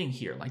people living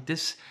here. Like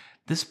this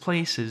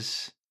place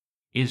is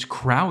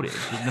crowded.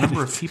 The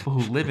number of people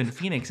who live in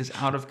Phoenix is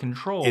out of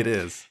control. It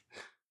is.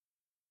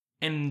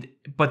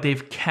 But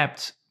they've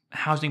kept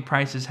housing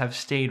prices have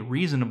stayed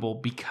reasonable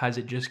because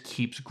it just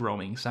keeps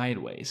growing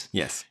sideways.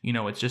 Yes.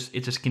 It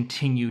just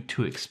continued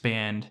to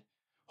expand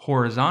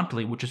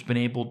horizontally, which has been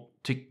able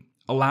to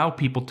allow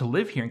people to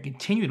live here and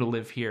continue to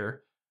live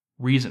here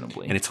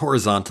reasonably. And it's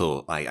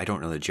horizontal. I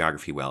don't know the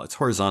geography well. It's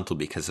horizontal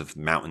because of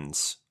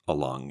mountains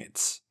along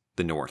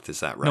the north.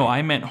 Is that right? No,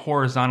 I meant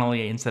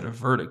horizontally instead of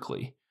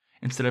vertically.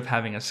 Instead of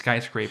having a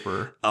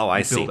skyscraper,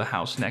 build a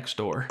house next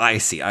door. I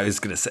see. I was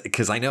going to say,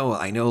 because I know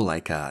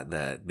like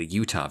the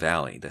Utah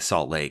Valley, the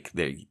Salt Lake,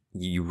 there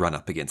you run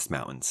up against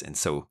mountains. And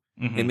so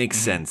it makes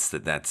sense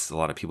that that's a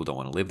lot of people don't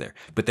want to live there.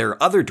 But there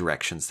are other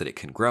directions that it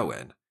can grow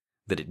in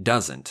that it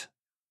doesn't.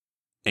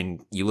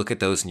 And you look at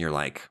those and you're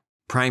like,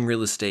 prime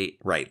real estate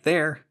right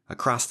there,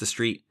 across the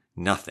street,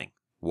 nothing.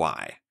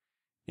 Why?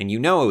 And you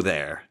know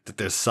there that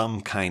there's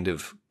some kind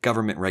of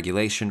government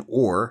regulation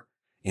or,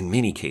 in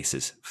many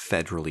cases,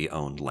 federally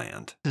owned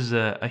land. This is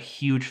a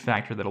huge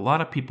factor that a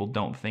lot of people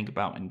don't think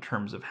about in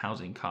terms of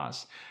housing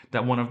costs.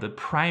 That one of the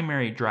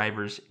primary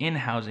drivers in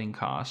housing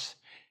costs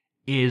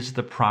is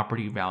the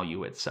property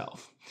value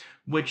itself,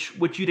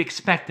 which you'd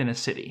expect in a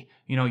city.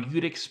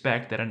 You'd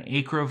expect that an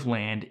acre of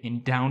land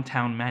in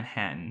downtown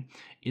Manhattan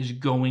is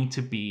going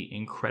to be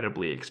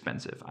incredibly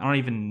expensive. I don't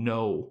even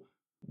know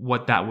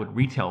what that would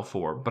retail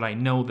for, but I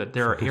know that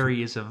there are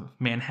areas of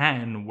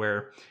Manhattan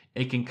where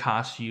it can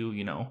cost you,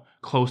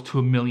 close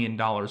to $1 million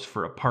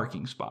for a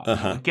parking spot.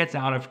 It gets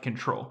out of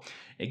control.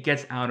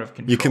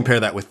 You compare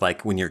that with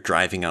like when you're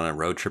driving on a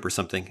road trip or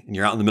something and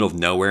you're out in the middle of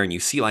nowhere and you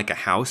see like a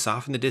house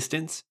off in the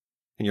distance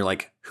and you're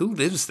like, who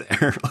lives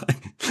there?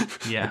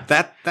 Yeah.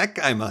 That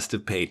guy must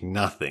have paid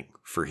nothing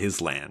for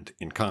his land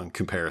in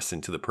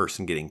comparison to the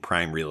person getting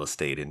prime real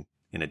estate in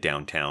a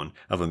downtown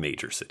of a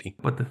major city.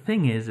 But the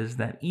thing is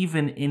that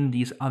even in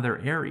these other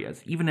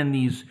areas, even in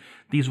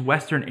these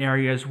western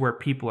areas where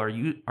people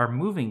are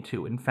moving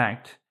to, in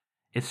fact,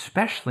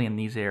 especially in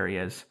these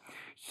areas,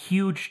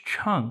 huge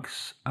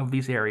chunks of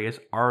these areas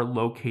are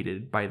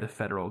located by the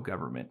federal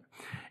government.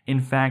 In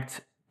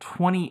fact,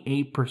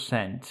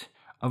 28%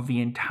 of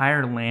the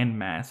entire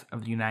landmass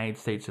of the United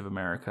States of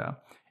America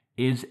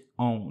is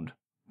owned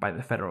by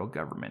the federal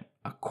government.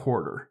 A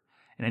quarter.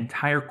 An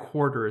entire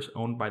quarter is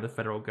owned by the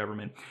federal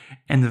government.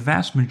 And the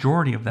vast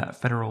majority of that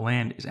federal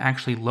land is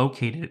actually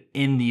located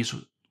in these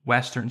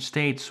western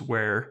states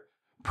where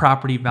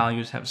property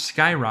values have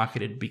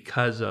skyrocketed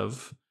because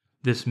of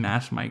this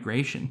mass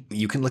migration.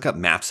 You can look up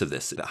maps of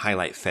this that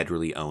highlight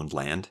federally owned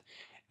land,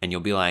 and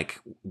you'll be like,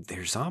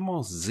 there's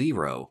almost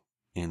zero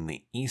in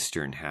the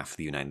eastern half of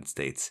the United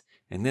States.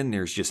 And then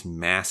there's just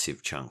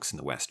massive chunks in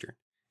the western.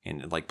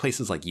 And like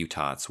places like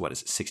Utah, it's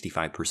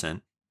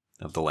 65%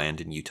 of the land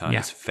in Utah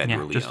is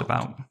federally owned. Just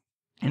about.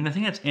 And the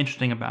thing that's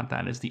interesting about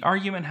that is the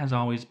argument has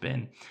always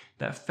been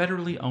that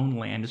federally owned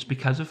land is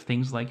because of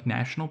things like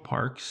national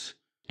parks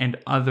and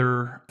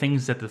other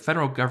things that the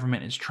federal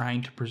government is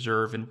trying to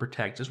preserve and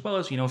protect, as well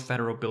as,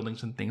 federal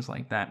buildings and things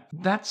like that.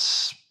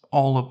 That's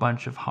all a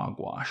bunch of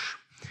hogwash.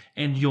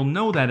 And you'll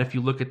know that if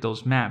you look at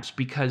those maps,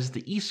 because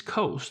the East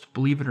Coast,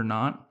 believe it or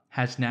not,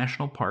 has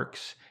national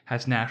parks,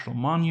 has national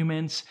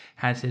monuments,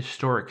 has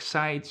historic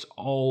sites,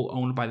 all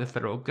owned by the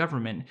federal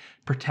government,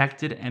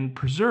 protected and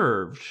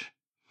preserved.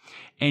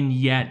 And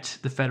yet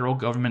the federal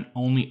government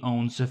only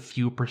owns a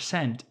few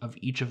percent of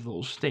each of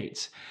those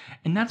states.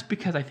 And that's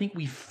because I think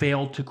we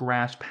fail to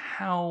grasp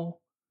how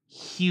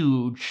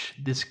huge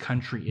this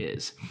country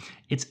is.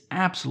 It's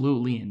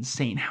absolutely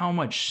insane how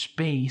much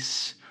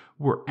space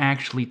we're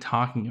actually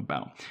talking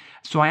about.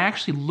 So I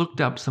actually looked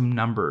up some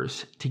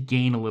numbers to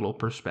gain a little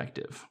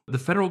perspective. The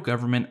federal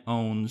government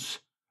owns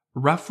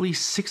roughly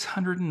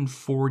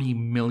 640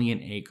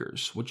 million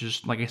acres, which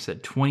is, like I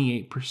said,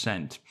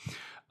 28%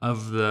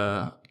 of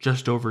the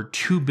just over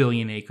 2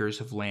 billion acres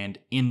of land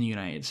in the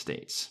United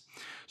States.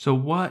 So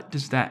what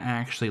does that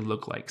actually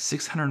look like?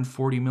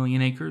 640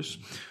 million acres?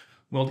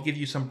 Well, to give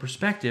you some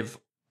perspective,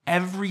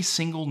 every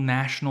single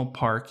national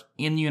park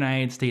in the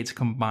United States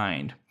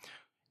combined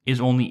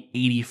is only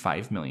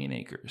 85 million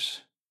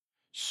acres.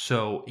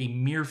 So a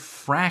mere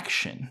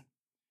fraction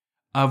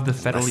of the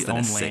federally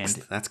owned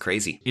land. That's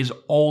crazy. Is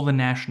all the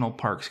national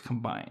parks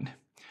combined.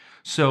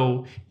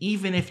 So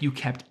even if you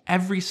kept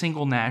every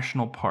single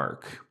national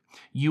park,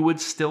 you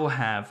would still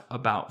have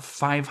about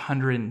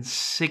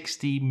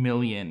 560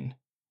 million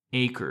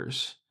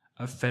acres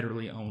of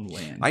federally owned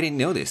land. I didn't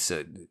know this.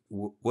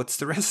 What's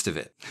the rest of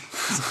it?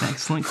 That's an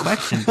excellent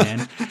question,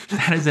 Dan.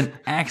 That is an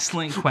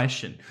excellent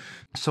question.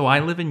 So I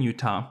live in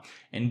Utah,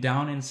 and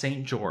down in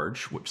St.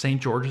 George, St.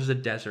 George is a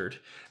desert,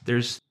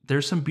 there's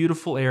some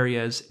beautiful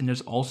areas, and there's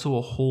also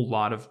a whole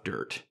lot of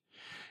dirt.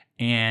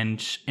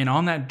 And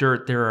on that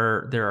dirt,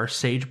 there are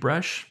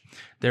sagebrush.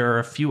 There are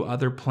a few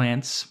other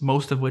plants,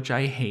 most of which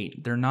I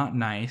hate. They're not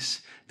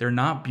nice. They're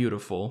not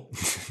beautiful.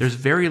 There's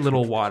very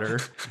little water.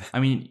 I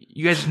mean,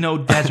 you guys know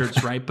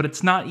deserts, right? But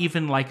it's not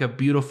even like a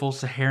beautiful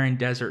Saharan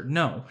desert.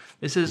 No,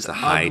 this is a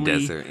high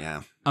desert,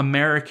 yeah.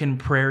 American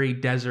prairie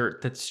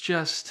desert that's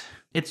just...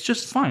 It's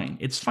just fine.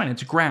 It's fine.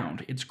 It's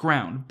ground. It's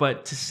ground.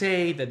 But to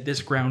say that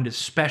this ground is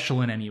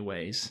special in any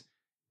ways,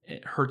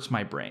 it hurts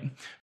my brain.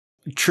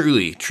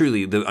 Truly.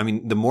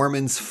 The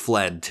Mormons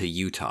fled to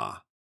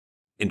Utah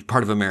in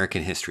part of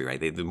American history, right?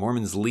 The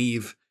Mormons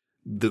leave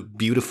the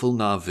beautiful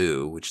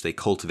Nauvoo, which they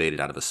cultivated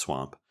out of a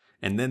swamp,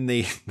 and then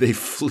they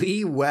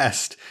flee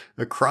west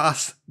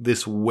across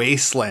this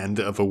wasteland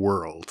of a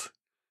world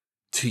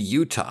to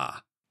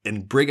Utah.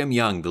 And Brigham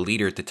Young, the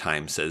leader at the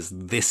time, says,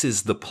 "This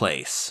is the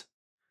place."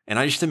 And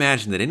I just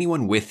imagine that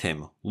anyone with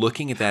him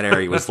looking at that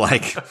area was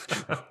like,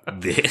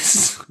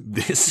 this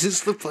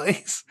is the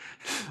place?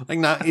 Like,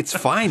 no, it's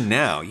fine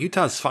now.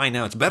 Utah's fine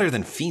now. It's better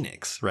than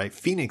Phoenix, right?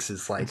 Phoenix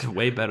is like... It's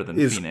way better than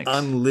Phoenix.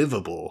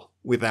 Unlivable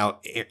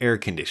without air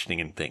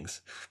conditioning and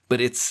things. But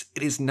it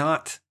is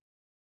not...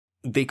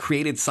 They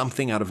created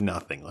something out of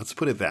nothing. Let's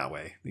put it that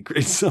way. They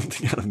created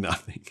something out of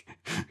nothing.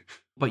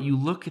 But you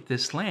look at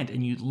this land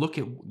and you look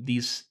at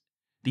these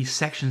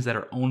sections that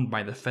are owned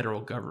by the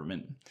federal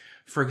government.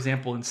 For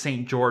example, in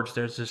St. George,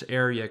 there's this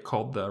area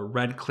called the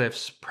Red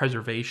Cliffs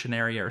Preservation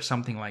Area or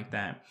something like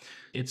that.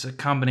 It's a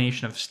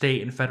combination of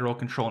state and federal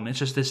control, and it's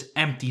just this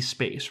empty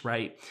space,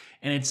 right?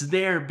 And it's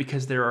there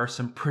because there are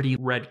some pretty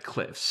red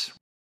cliffs.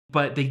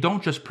 But they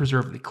don't just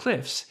preserve the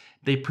cliffs,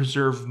 they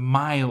preserve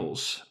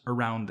miles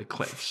around the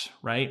cliffs,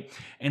 right?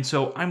 And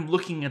so I'm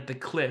looking at the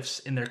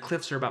cliffs, and their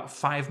cliffs are about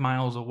 5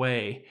 miles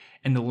away,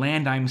 and the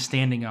land I'm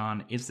standing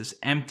on is this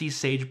empty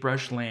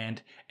sagebrush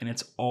land, and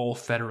it's all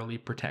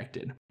federally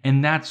protected.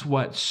 And that's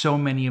what so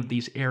many of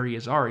these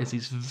areas are, is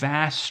these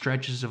vast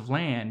stretches of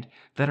land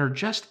that are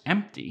just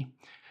empty,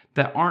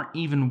 that aren't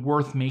even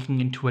worth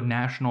making into a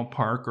national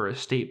park or a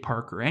state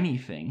park or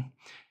anything.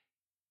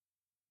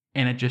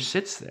 And it just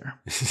sits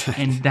there.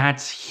 And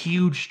that's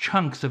huge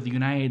chunks of the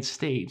United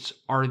States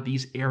are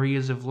these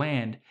areas of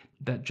land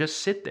that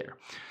just sit there.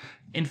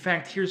 In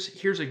fact,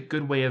 here's a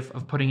good way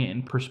of putting it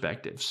in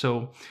perspective.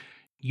 So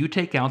you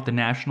take out the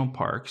national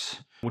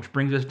parks, which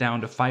brings us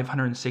down to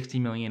 560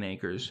 million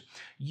acres.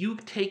 You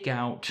take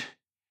out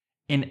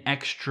an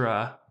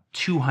extra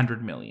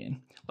 200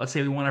 million. Let's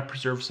say we want to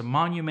preserve some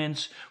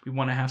monuments, we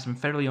want to have some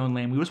federally owned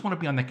land, we just want to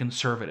be on the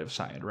conservative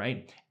side,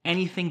 right?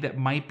 Anything that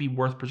might be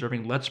worth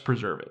preserving, let's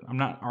preserve it. I'm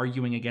not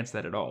arguing against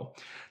that at all.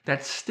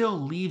 That still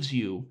leaves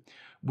you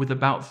with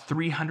about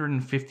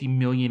 350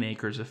 million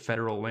acres of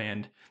federal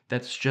land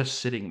that's just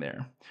sitting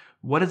there.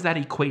 What does that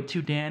equate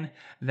to, Dan?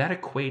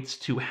 That equates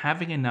to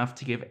having enough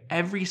to give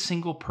every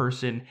single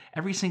person,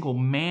 every single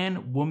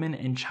man, woman,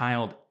 and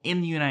child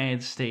in the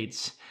United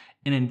States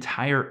an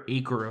entire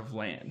acre of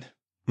land.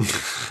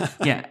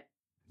 Yeah,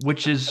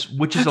 which is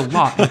a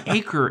lot. An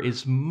acre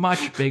is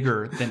much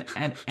bigger than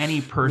any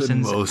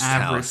person's most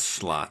average house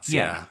slots.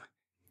 Yeah.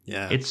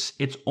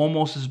 It's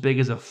almost as big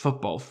as a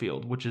football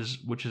field, which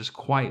is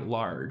quite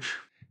large.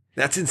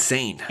 That's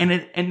insane.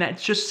 And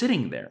that's just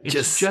sitting there.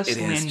 It's just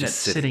land that's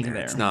sitting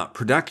there. It's not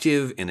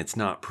productive, and it's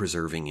not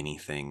preserving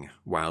anything,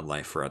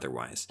 wildlife or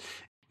otherwise.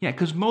 Yeah,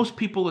 because most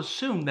people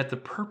assume that the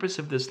purpose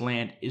of this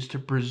land is to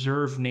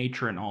preserve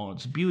nature in all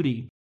its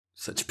beauty.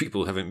 Such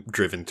people haven't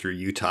driven through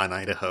Utah and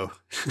Idaho.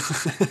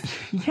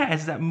 Yeah,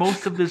 is that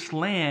most of this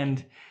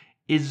land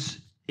is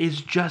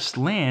just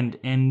land,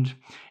 and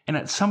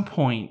at some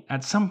point,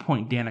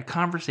 Dan, a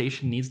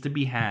conversation needs to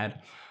be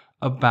had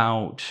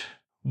about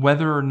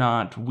whether or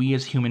not we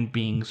as human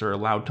beings are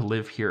allowed to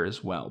live here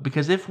as well.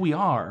 Because if we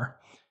are,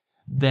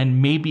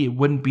 then maybe it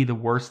wouldn't be the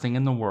worst thing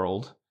in the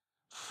world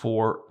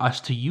for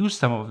us to use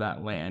some of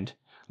that land.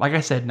 Like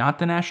I said, not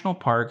the national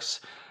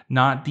parks,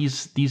 not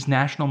these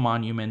national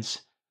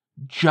monuments,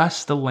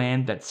 just the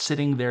land that's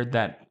sitting there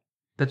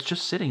that's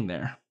just sitting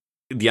there.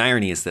 The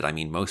irony is that, I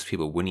mean, most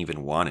people wouldn't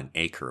even want an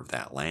acre of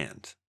that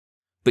land.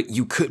 But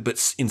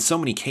in so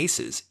many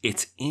cases,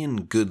 it's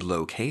in good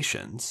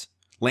locations,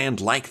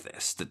 land like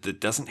this, that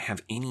doesn't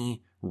have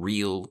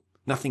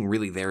nothing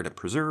really there to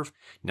preserve,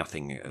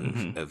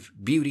 nothing of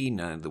beauty,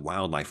 none of the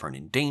wildlife aren't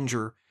in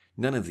danger,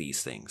 none of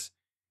these things.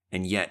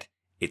 And yet,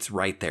 it's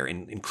right there,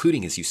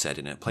 including, as you said,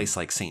 in a place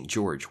like St.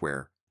 George,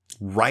 where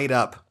right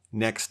up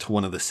next to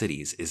one of the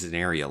cities is an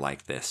area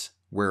like this,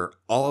 where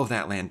all of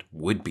that land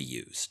would be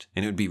used,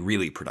 and it would be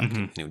really productive,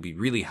 and it would be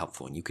really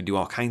helpful, and you could do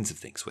all kinds of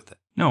things with it.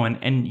 No,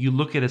 and you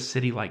look at a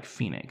city like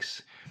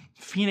Phoenix.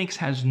 Phoenix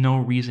has no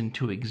reason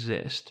to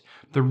exist.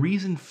 The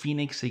reason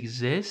Phoenix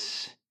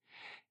exists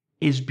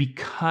is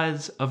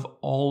because of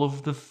all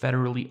of the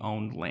federally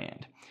owned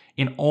land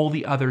in all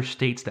the other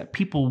states that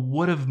people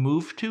would have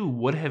moved to,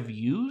 would have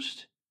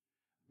used,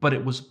 but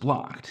it was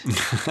blocked.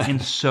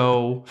 and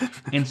so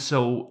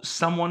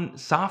someone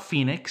saw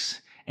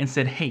Phoenix and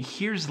said, hey,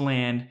 here's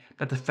land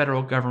that the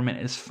federal government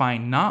is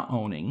fine not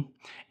owning,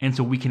 and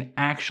so we can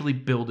actually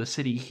build a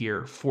city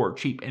here for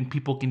cheap, and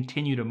people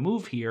continue to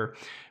move here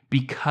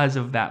because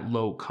of that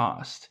low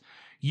cost.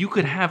 You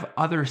could have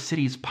other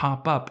cities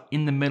pop up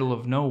in the middle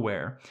of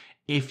nowhere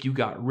if you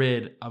got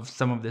rid of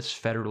some of this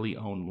federally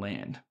owned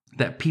land.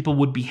 That people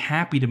would be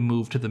happy to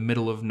move to the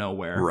middle of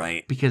nowhere.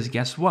 Right. Because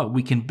guess what?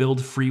 We can build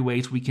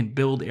freeways, we can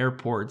build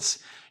airports.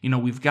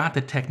 We've got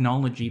the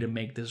technology to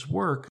make this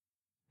work,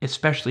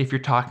 especially if you're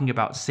talking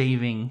about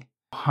saving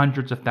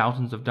hundreds of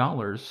thousands of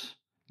dollars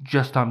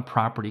just on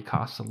property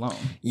costs alone.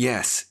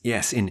 Yes.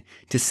 And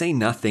to say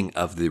nothing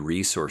of the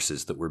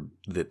resources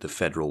that the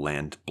federal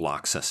land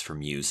blocks us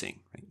from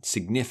using. Right?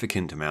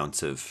 Significant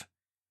amounts of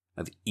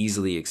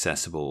easily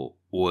accessible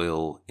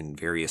oil in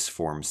various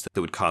forms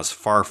that would cause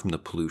far from the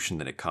pollution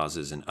that it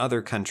causes in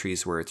other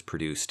countries where it's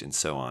produced, and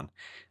so on.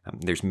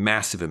 There's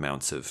massive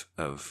amounts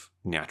of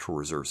natural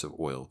reserves of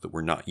oil that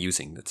we're not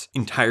using. That's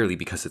entirely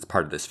because it's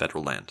part of this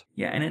federal land.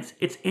 Yeah, and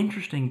it's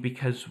interesting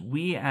because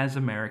we as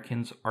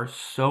Americans are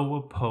so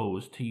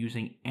opposed to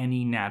using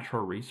any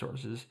natural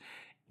resources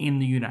in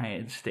the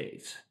United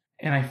States.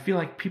 And I feel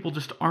like people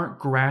just aren't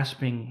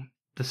grasping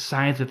the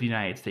size of the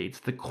United States,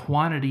 the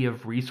quantity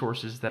of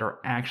resources that are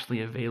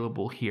actually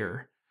available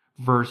here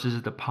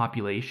versus the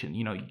population.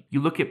 You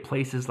look at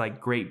places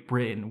like Great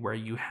Britain where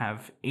you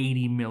have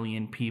 80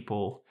 million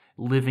people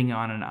living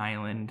on an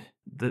island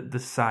the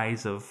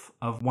size of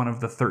one of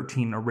the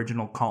 13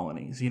 original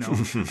colonies,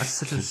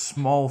 such a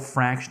small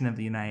fraction of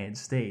the United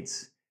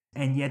States.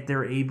 And yet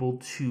they're able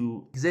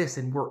to exist,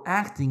 and we're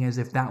acting as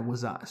if that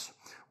was us.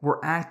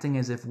 We're acting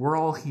as if we're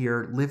all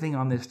here living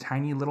on this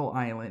tiny little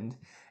island,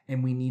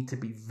 and we need to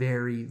be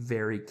very,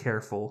 very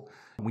careful.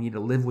 We need to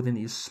live within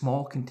these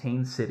small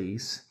contained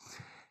cities.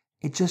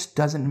 It just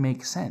doesn't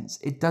make sense.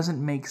 It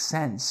doesn't make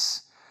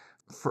sense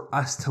for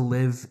us to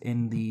live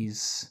in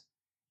these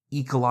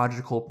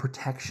ecological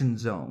protection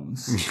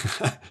zones.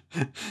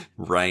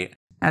 Right.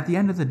 At the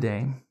end of the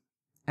day,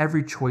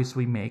 every choice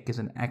we make is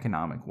an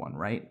economic one,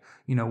 right?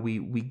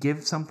 We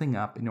give something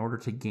up in order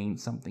to gain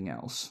something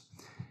else.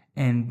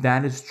 And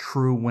that is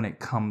true when it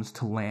comes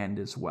to land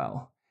as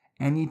well.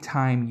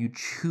 Anytime you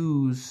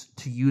choose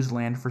to use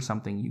land for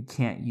something, you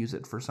can't use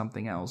it for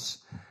something else.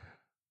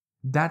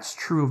 That's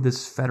true of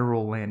this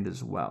federal land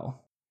as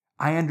well.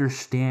 I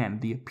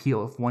understand the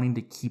appeal of wanting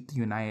to keep the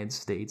United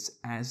States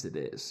as it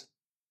is.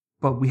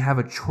 But we have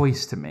a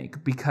choice to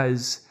make,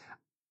 because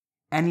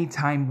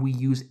anytime we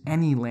use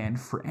any land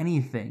for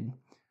anything,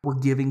 we're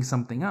giving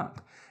something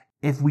up.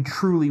 If we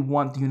truly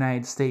want the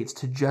United States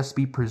to just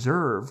be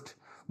preserved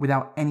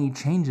without any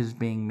changes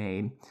being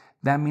made,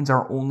 that means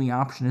our only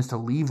option is to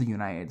leave the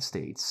United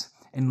States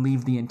and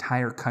leave the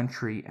entire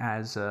country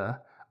as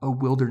a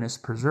wilderness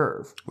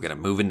preserve. We got to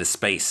move into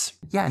space.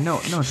 Yeah, no,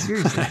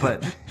 seriously.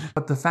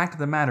 but the fact of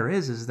the matter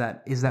is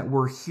that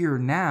we're here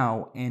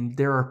now, and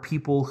there are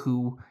people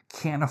who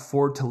can't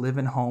afford to live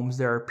in homes.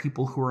 There are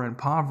people who are in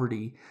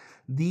poverty.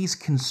 These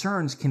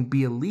concerns can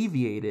be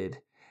alleviated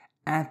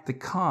at the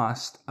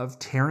cost of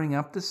tearing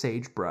up the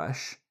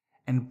sagebrush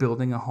and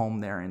building a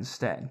home there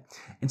instead.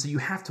 And so you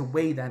have to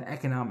weigh that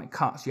economic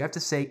cost. You have to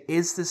say,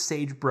 is the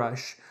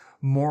sagebrush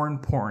more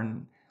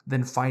important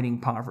than fighting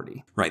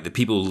poverty? Right, the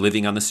people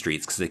living on the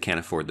streets because they can't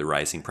afford the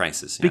rising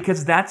prices. Yeah.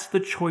 Because that's the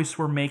choice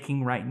we're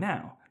making right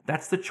now.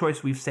 That's the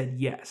choice we've said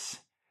yes.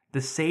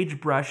 The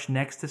sagebrush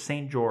next to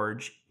St.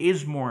 George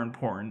is more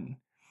important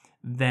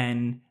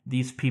than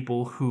these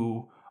people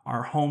who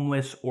are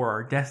homeless or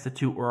are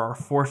destitute or are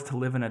forced to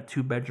live in a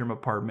 2-bedroom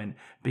apartment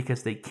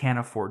because they can't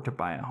afford to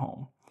buy a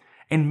home.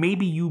 And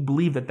maybe you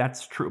believe that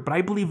that's true, but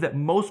I believe that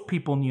most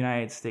people in the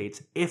United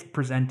States, if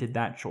presented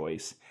that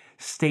choice,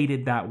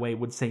 stated that way,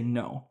 would say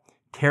no.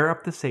 Tear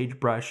up the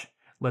sagebrush,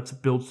 let's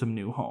build some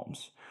new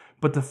homes.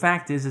 But the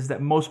fact is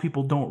that most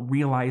people don't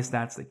realize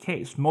that's the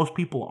case. Most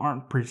people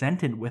aren't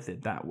presented with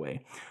it that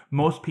way.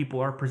 Most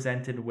people are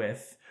presented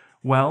with,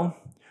 well,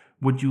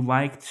 would you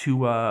like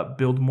to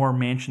build more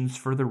mansions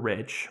for the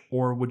rich,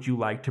 or would you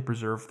like to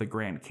preserve the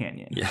Grand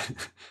Canyon? Yeah.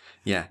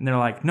 Yeah. And they're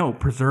like, no,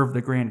 preserve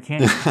the Grand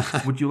Canyon.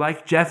 Would you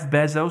like Jeff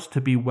Bezos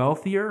to be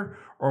wealthier,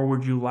 or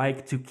would you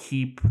like to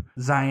keep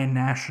Zion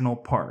National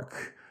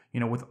Park,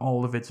 with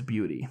all of its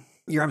beauty?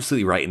 You're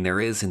absolutely right. And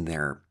there is in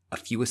there a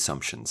few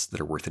assumptions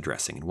that are worth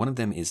addressing. And one of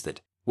them is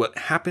that what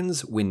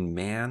happens when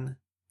man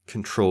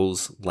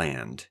controls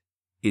land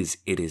is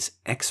it is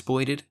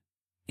exploited,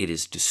 it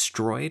is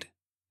destroyed,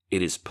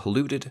 it is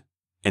polluted,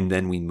 and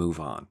then we move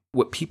on.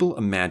 What people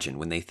imagine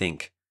when they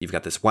think you've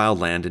got this wild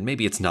land and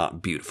maybe it's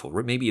not beautiful,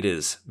 maybe it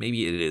is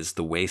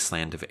the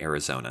wasteland of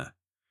Arizona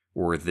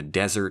or the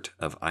desert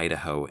of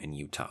Idaho and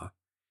Utah,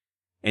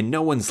 and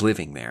no one's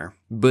living there,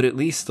 but at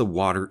least the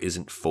water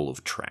isn't full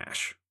of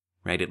trash,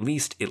 right? At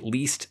least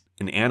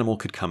an animal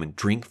could come and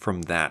drink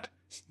from that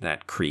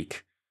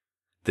creek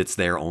that's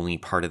there only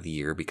part of the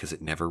year because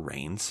it never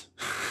rains,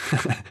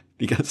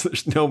 because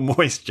there's no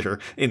moisture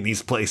in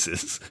these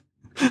places.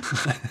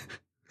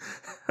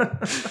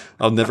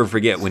 I'll never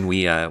forget when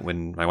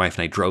my wife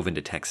and I drove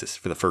into Texas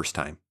for the first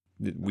time.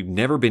 We've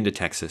never been to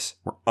Texas.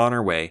 We're on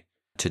our way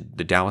to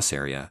the Dallas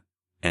area,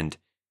 and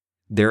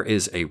there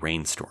is a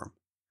rainstorm.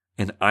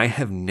 And I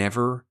have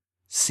never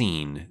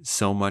seen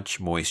so much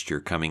moisture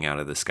coming out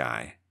of the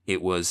sky.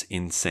 It was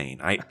insane.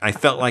 I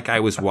felt like I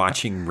was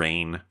watching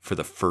rain for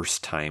the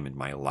first time in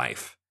my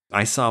life.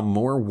 I saw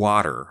more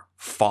water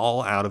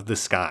fall out of the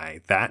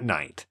sky that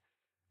night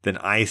than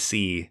I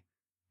see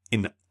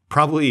in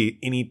probably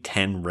any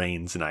 10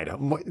 rains in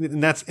Idaho.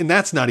 And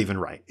that's not even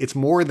right. It's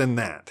more than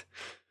that.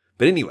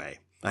 But anyway,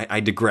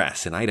 I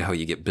digress. In Idaho,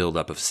 you get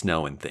buildup of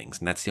snow and things,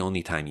 and that's the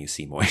only time you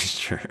see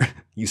moisture.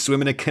 You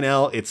swim in a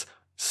canal, it's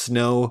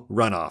snow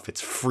runoff. It's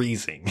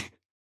freezing.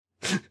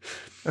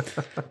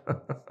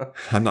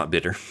 I'm not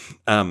bitter.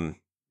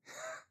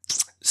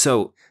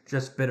 So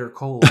just bitter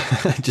cold.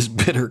 Just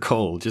bitter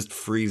cold, just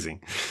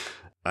freezing.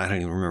 I don't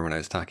even remember what I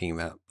was talking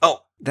about.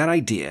 Oh, that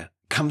idea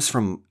comes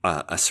from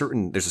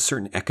there's a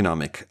certain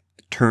economic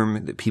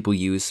term that people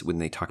use when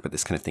they talk about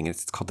this kind of thing.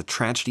 It's called the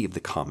tragedy of the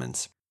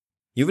commons.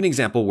 You have an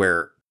example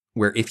where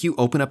if you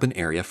open up an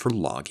area for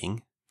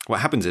logging,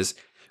 what happens is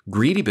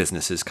greedy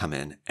businesses come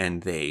in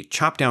and they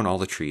chop down all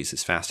the trees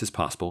as fast as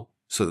possible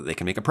so that they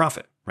can make a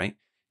profit, right?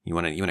 You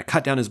want to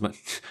cut down as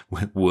much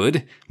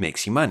wood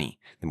makes you money.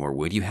 The more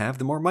wood you have,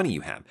 the more money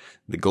you have.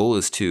 The goal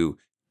is to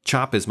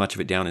chop as much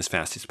of it down as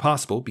fast as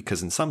possible,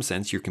 because in some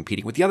sense you're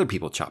competing with the other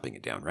people chopping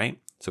it down, right?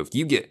 So if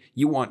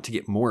you want to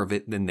get more of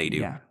it than they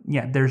do.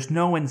 Yeah. There's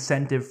no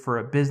incentive for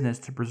a business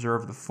to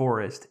preserve the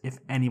forest if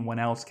anyone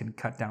else can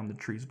cut down the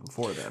trees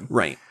before them.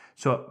 Right.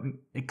 So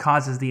it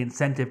causes the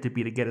incentive to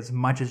get as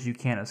much as you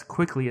can, as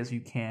quickly as you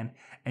can,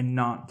 and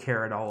not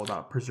care at all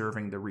about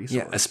preserving the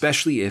resource. Yeah,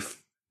 especially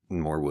if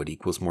more wood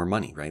equals more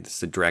money, right?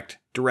 It's a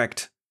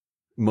direct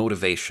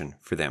motivation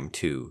for them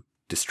to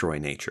destroy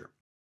nature.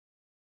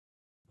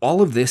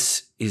 All of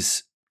this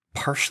is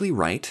partially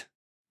right,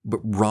 but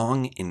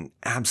wrong in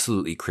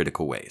absolutely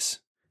critical ways.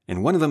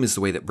 And one of them is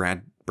the way that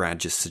Brad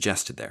just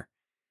suggested there.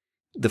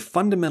 The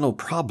fundamental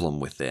problem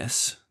with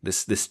this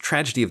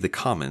tragedy of the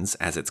commons,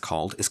 as it's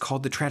called, is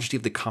called the tragedy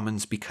of the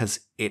commons because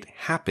it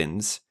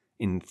happens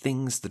in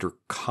things that are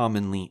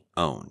commonly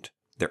owned.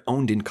 They're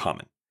owned in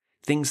common.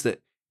 Things that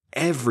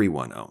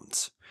everyone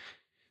owns.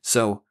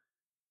 So,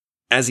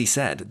 as he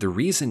said, the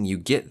reason you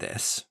get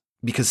this,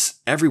 because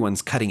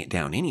everyone's cutting it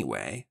down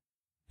anyway,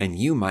 and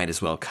you might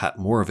as well cut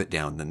more of it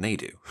down than they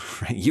do,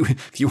 right?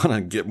 If you want to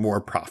get more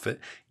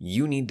profit,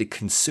 you need to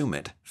consume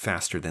it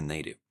faster than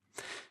they do.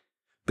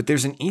 But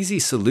there's an easy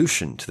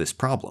solution to this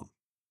problem.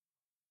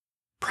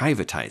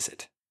 Privatize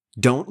it.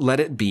 Don't let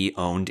it be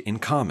owned in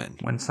common.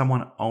 When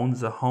someone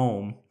owns a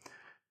home,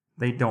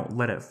 they don't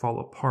let it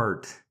fall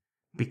apart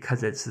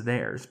because it's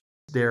theirs.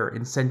 Their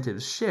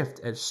incentives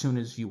shift as soon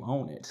as you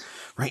own it.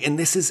 Right, and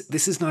this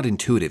is not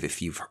intuitive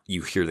if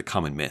you hear the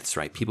common myths,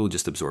 right? People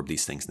just absorb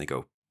these things and they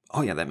go,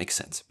 oh yeah, that makes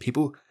sense.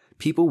 People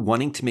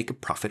wanting to make a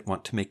profit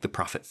want to make the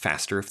profit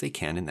faster if they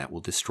can, and that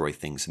will destroy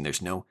things, and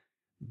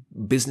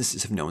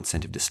businesses have no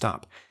incentive to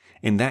stop.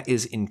 And that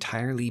is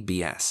entirely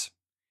BS.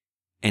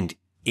 And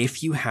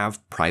if you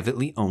have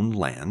privately owned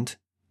land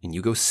and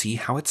you go see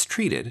how it's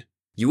treated,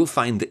 you will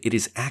find that it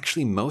is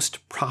actually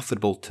most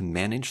profitable to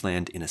manage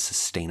land in a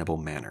sustainable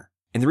manner.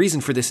 And the reason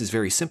for this is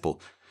very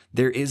simple.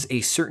 There is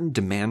a certain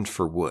demand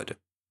for wood.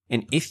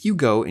 And if you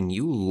go and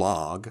you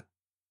log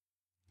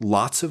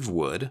lots of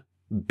wood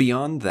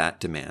beyond that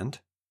demand,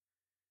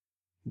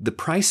 the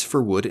price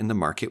for wood in the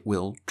market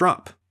will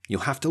drop.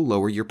 You'll have to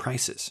lower your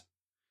prices.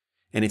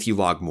 And if you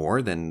log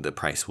more, then the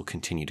price will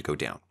continue to go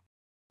down.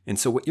 And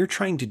so what you're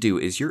trying to do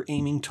is you're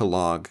aiming to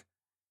log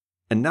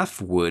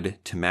enough wood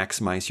to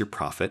maximize your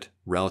profit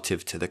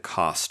relative to the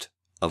cost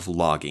of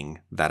logging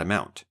that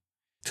amount.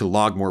 To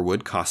log more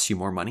wood costs you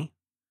more money,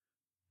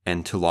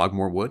 and to log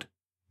more wood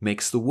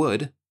makes the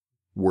wood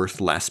worth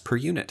less per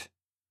unit,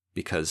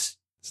 because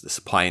as the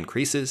supply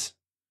increases,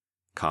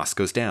 cost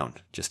goes down,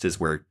 just as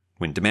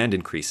when demand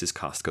increases,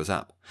 cost goes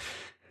up.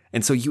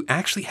 And so you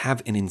actually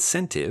have an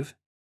incentive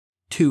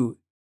to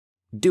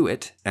do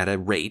it at a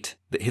rate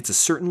that hits a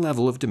certain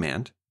level of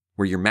demand,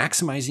 where you're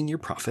maximizing your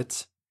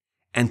profits,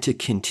 and to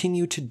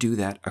continue to do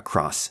that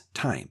across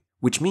time,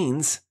 which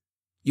means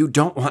you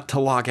don't want to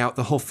log out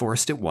the whole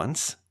forest at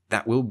once.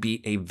 That will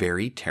be a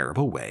very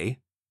terrible way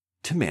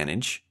to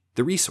manage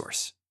the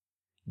resource.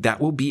 That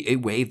will be a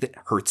way that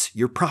hurts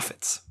your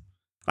profits.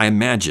 I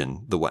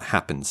imagine that what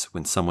happens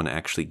when someone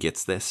actually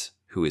gets this,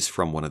 who is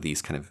from one of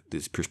these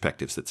these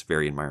perspectives that's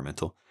very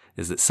environmental,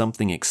 is that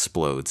something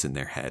explodes in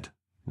their head.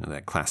 You know,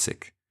 that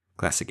classic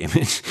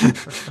image.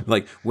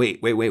 Like,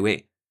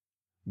 wait.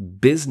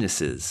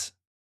 Businesses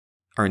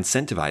are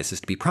incentivized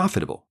to be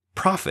profitable.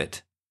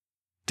 Profit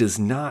does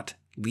not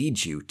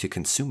lead you to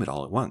consume it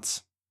all at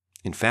once.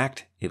 In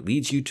fact, it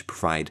leads you to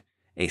provide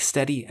a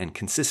steady and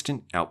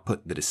consistent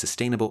output that is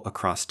sustainable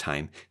across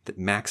time, that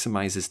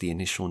maximizes the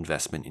initial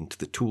investment into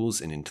the tools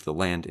and into the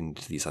land and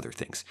into these other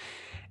things.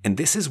 And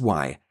this is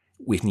why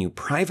when you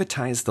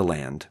privatize the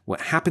land,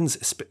 what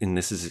happens, and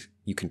this is,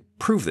 you can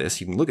prove this,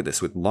 you can look at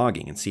this with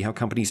logging and see how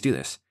companies do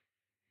this.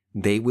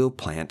 They will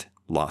plant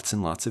lots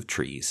and lots of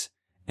trees,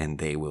 and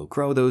they will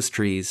grow those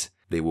trees.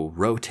 They will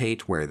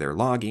rotate where they're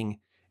logging,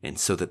 and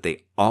so that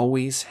they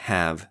always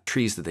have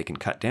trees that they can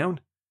cut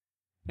down,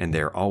 and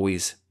they're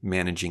always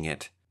managing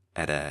it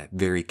at a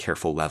very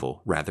careful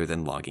level rather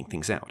than logging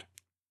things out.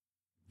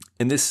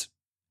 And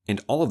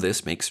all of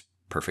this makes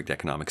perfect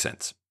economic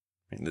sense.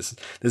 And this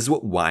is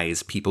what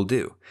wise people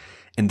do.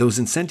 And those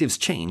incentives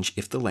change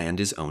if the land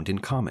is owned in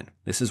common.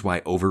 This is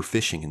why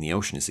overfishing in the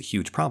ocean is a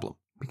huge problem.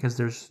 Because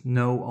there's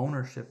no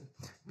ownership,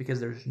 because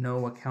there's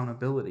no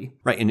accountability.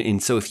 Right,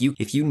 and so if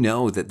you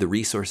know that the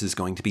resource is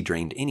going to be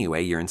drained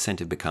anyway, your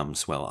incentive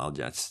becomes, well, I'll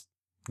just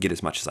get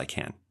as much as I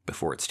can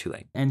before it's too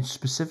late. And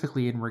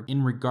specifically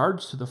in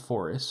regards to the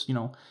forests,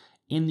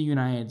 in the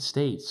United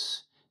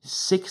States,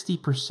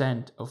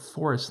 60% of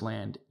forest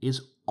land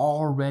is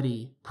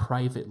already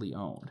privately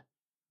owned.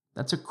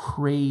 That's a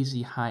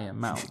crazy high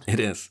amount. It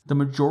is. The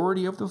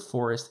majority of the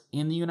forest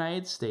in the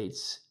United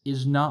States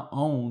is not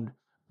owned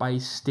by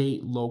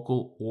state,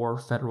 local, or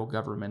federal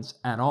governments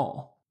at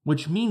all.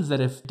 Which means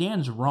that if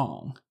Dan's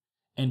wrong,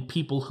 and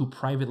people who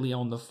privately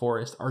own the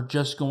forest are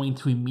just going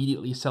to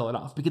immediately sell it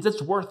off, because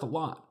it's worth a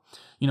lot.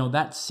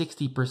 That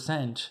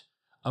 60%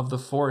 of the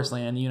forest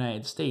land in the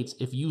United States,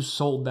 if you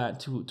sold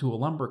that to a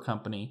lumber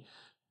company,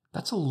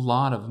 that's a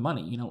lot of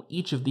money.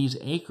 Each of these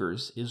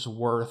acres is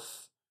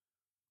worth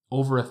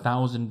over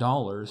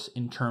 $1,000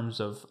 in terms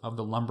of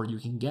the lumber you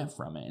can get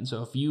from it. And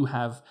so if you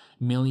have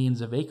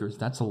millions of acres,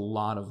 that's a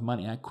lot of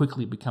money. That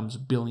quickly becomes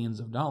billions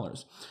of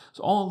dollars.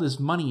 So all this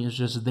money is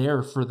just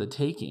there for the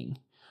taking,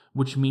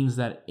 which means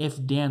that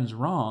if Dan's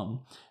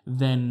wrong,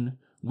 then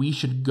we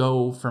should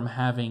go from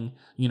having,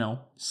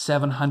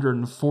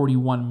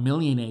 741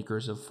 million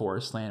acres of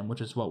forest land,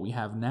 which is what we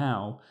have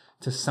now,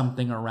 to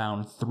something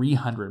around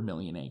 300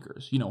 million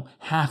acres.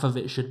 Half of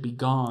it should be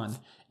gone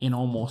in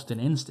almost an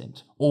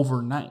instant,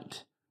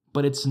 overnight.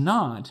 But it's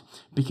not,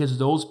 because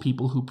those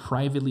people who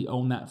privately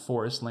own that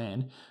forest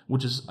land,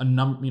 which is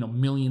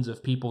millions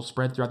of people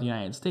spread throughout the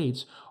United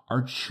States,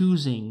 are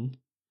choosing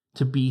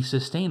to be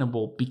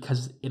sustainable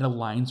because it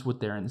aligns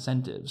with their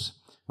incentives.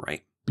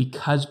 Right.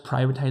 Because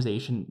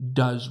privatization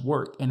does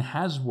work and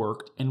has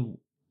worked and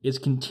is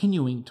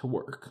continuing to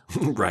work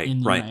right,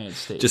 in the right. United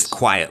States. Just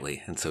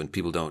quietly, and so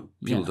people don't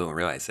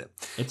realize it.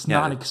 It's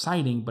not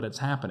exciting, but it's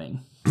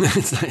happening.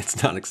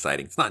 It's not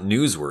exciting. It's not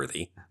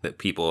newsworthy that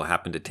people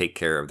happen to take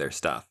care of their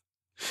stuff,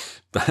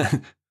 but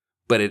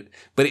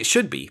it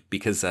should be,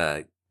 because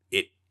it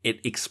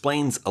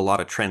explains a lot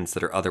of trends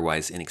that are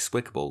otherwise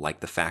inexplicable,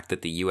 like the fact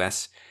that the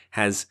U.S.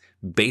 has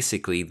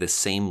basically the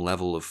same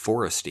level of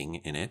foresting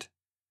in it,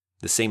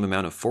 the same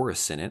amount of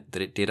forests in it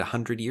that it did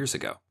 100 years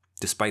ago,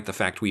 despite the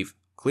fact we've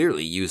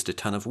clearly used a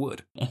ton of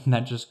wood. And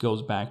that just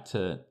goes back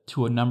to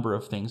a number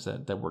of things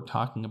that we're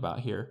talking about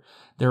here.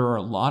 There are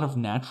a lot of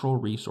natural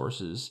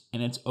resources,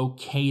 and it's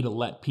okay to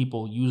let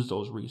people use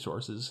those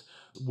resources,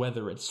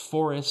 whether it's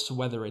forests,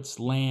 whether it's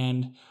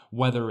land,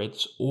 whether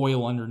it's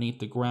oil underneath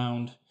the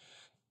ground.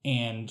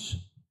 And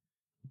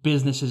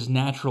business's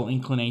natural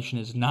inclination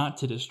is not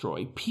to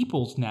destroy.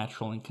 People's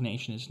natural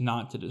inclination is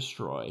not to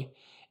destroy.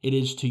 It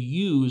is to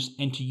use,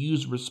 and to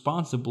use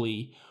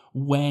responsibly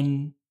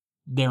when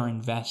they're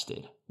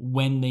invested,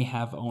 when they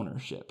have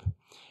ownership.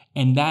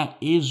 And that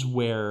is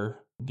where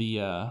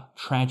the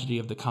tragedy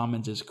of the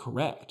commons is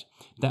correct.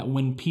 That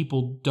when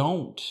people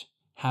don't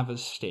have a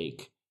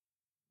stake,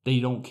 they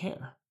don't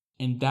care.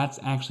 And that's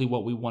actually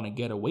what we want to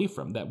get away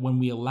from. That when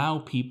we allow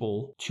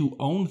people to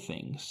own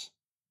things,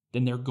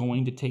 then they're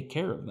going to take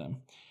care of them.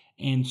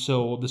 And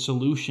so the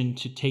solution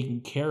to taking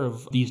care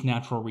of these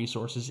natural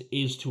resources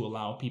is to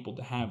allow people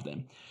to have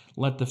them.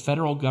 Let the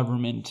federal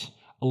government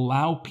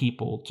allow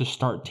people to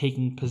start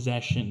taking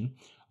possession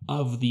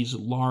of these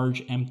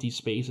large empty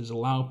spaces,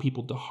 allow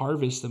people to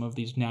harvest some of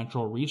these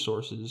natural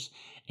resources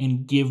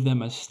and give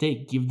them a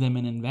stake, give them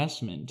an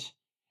investment,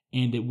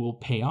 and it will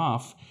pay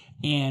off.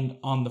 And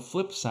on the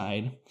flip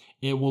side,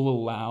 it will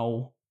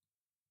allow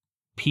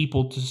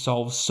people to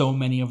solve so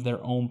many of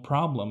their own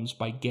problems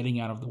by getting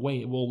out of the way.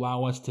 It will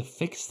allow us to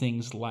fix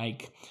things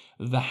like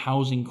the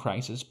housing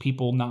crisis,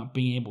 people not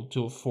being able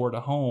to afford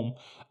a home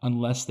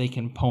unless they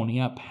can pony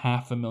up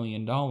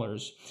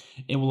 $500,000.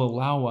 It will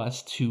allow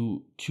us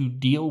to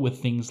deal with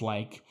things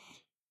like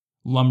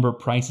lumber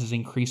prices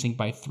increasing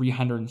by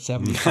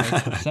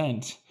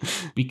 375%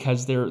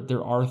 because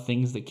there are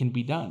things that can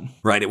be done.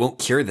 Right. It won't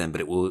cure them,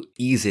 but it will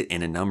ease it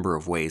in a number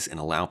of ways and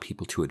allow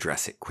people to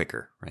address it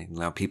quicker, right?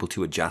 Allow people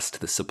to adjust to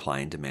the supply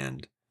and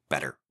demand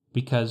better.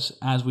 Because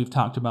as we've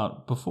talked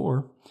about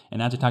before, and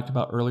as I talked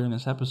about earlier in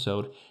this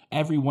episode,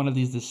 every one of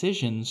these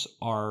decisions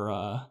are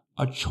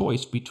a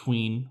choice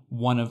between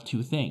one of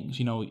two things,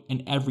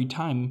 and every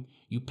time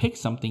you pick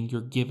something, you're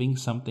giving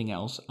something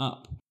else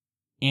up.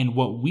 And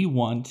what we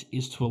want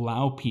is to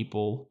allow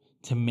people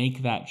to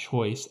make that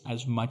choice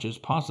as much as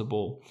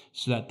possible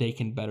so that they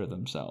can better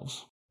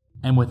themselves.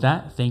 And with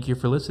that, thank you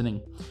for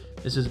listening.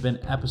 This has been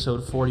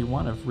episode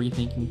 41 of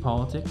Rethinking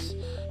Politics.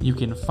 You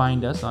can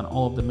find us on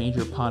all of the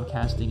major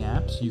podcasting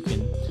apps. You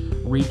can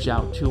reach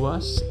out to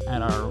us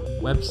at our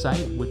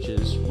website, which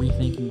is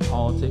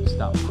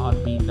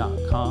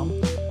rethinkingpolitics.podbean.com,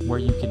 where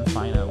you can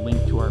find a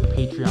link to our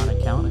Patreon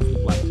account if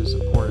you'd like to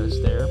support us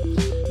there.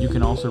 You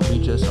can also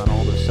reach us on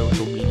all the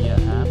social media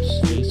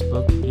apps.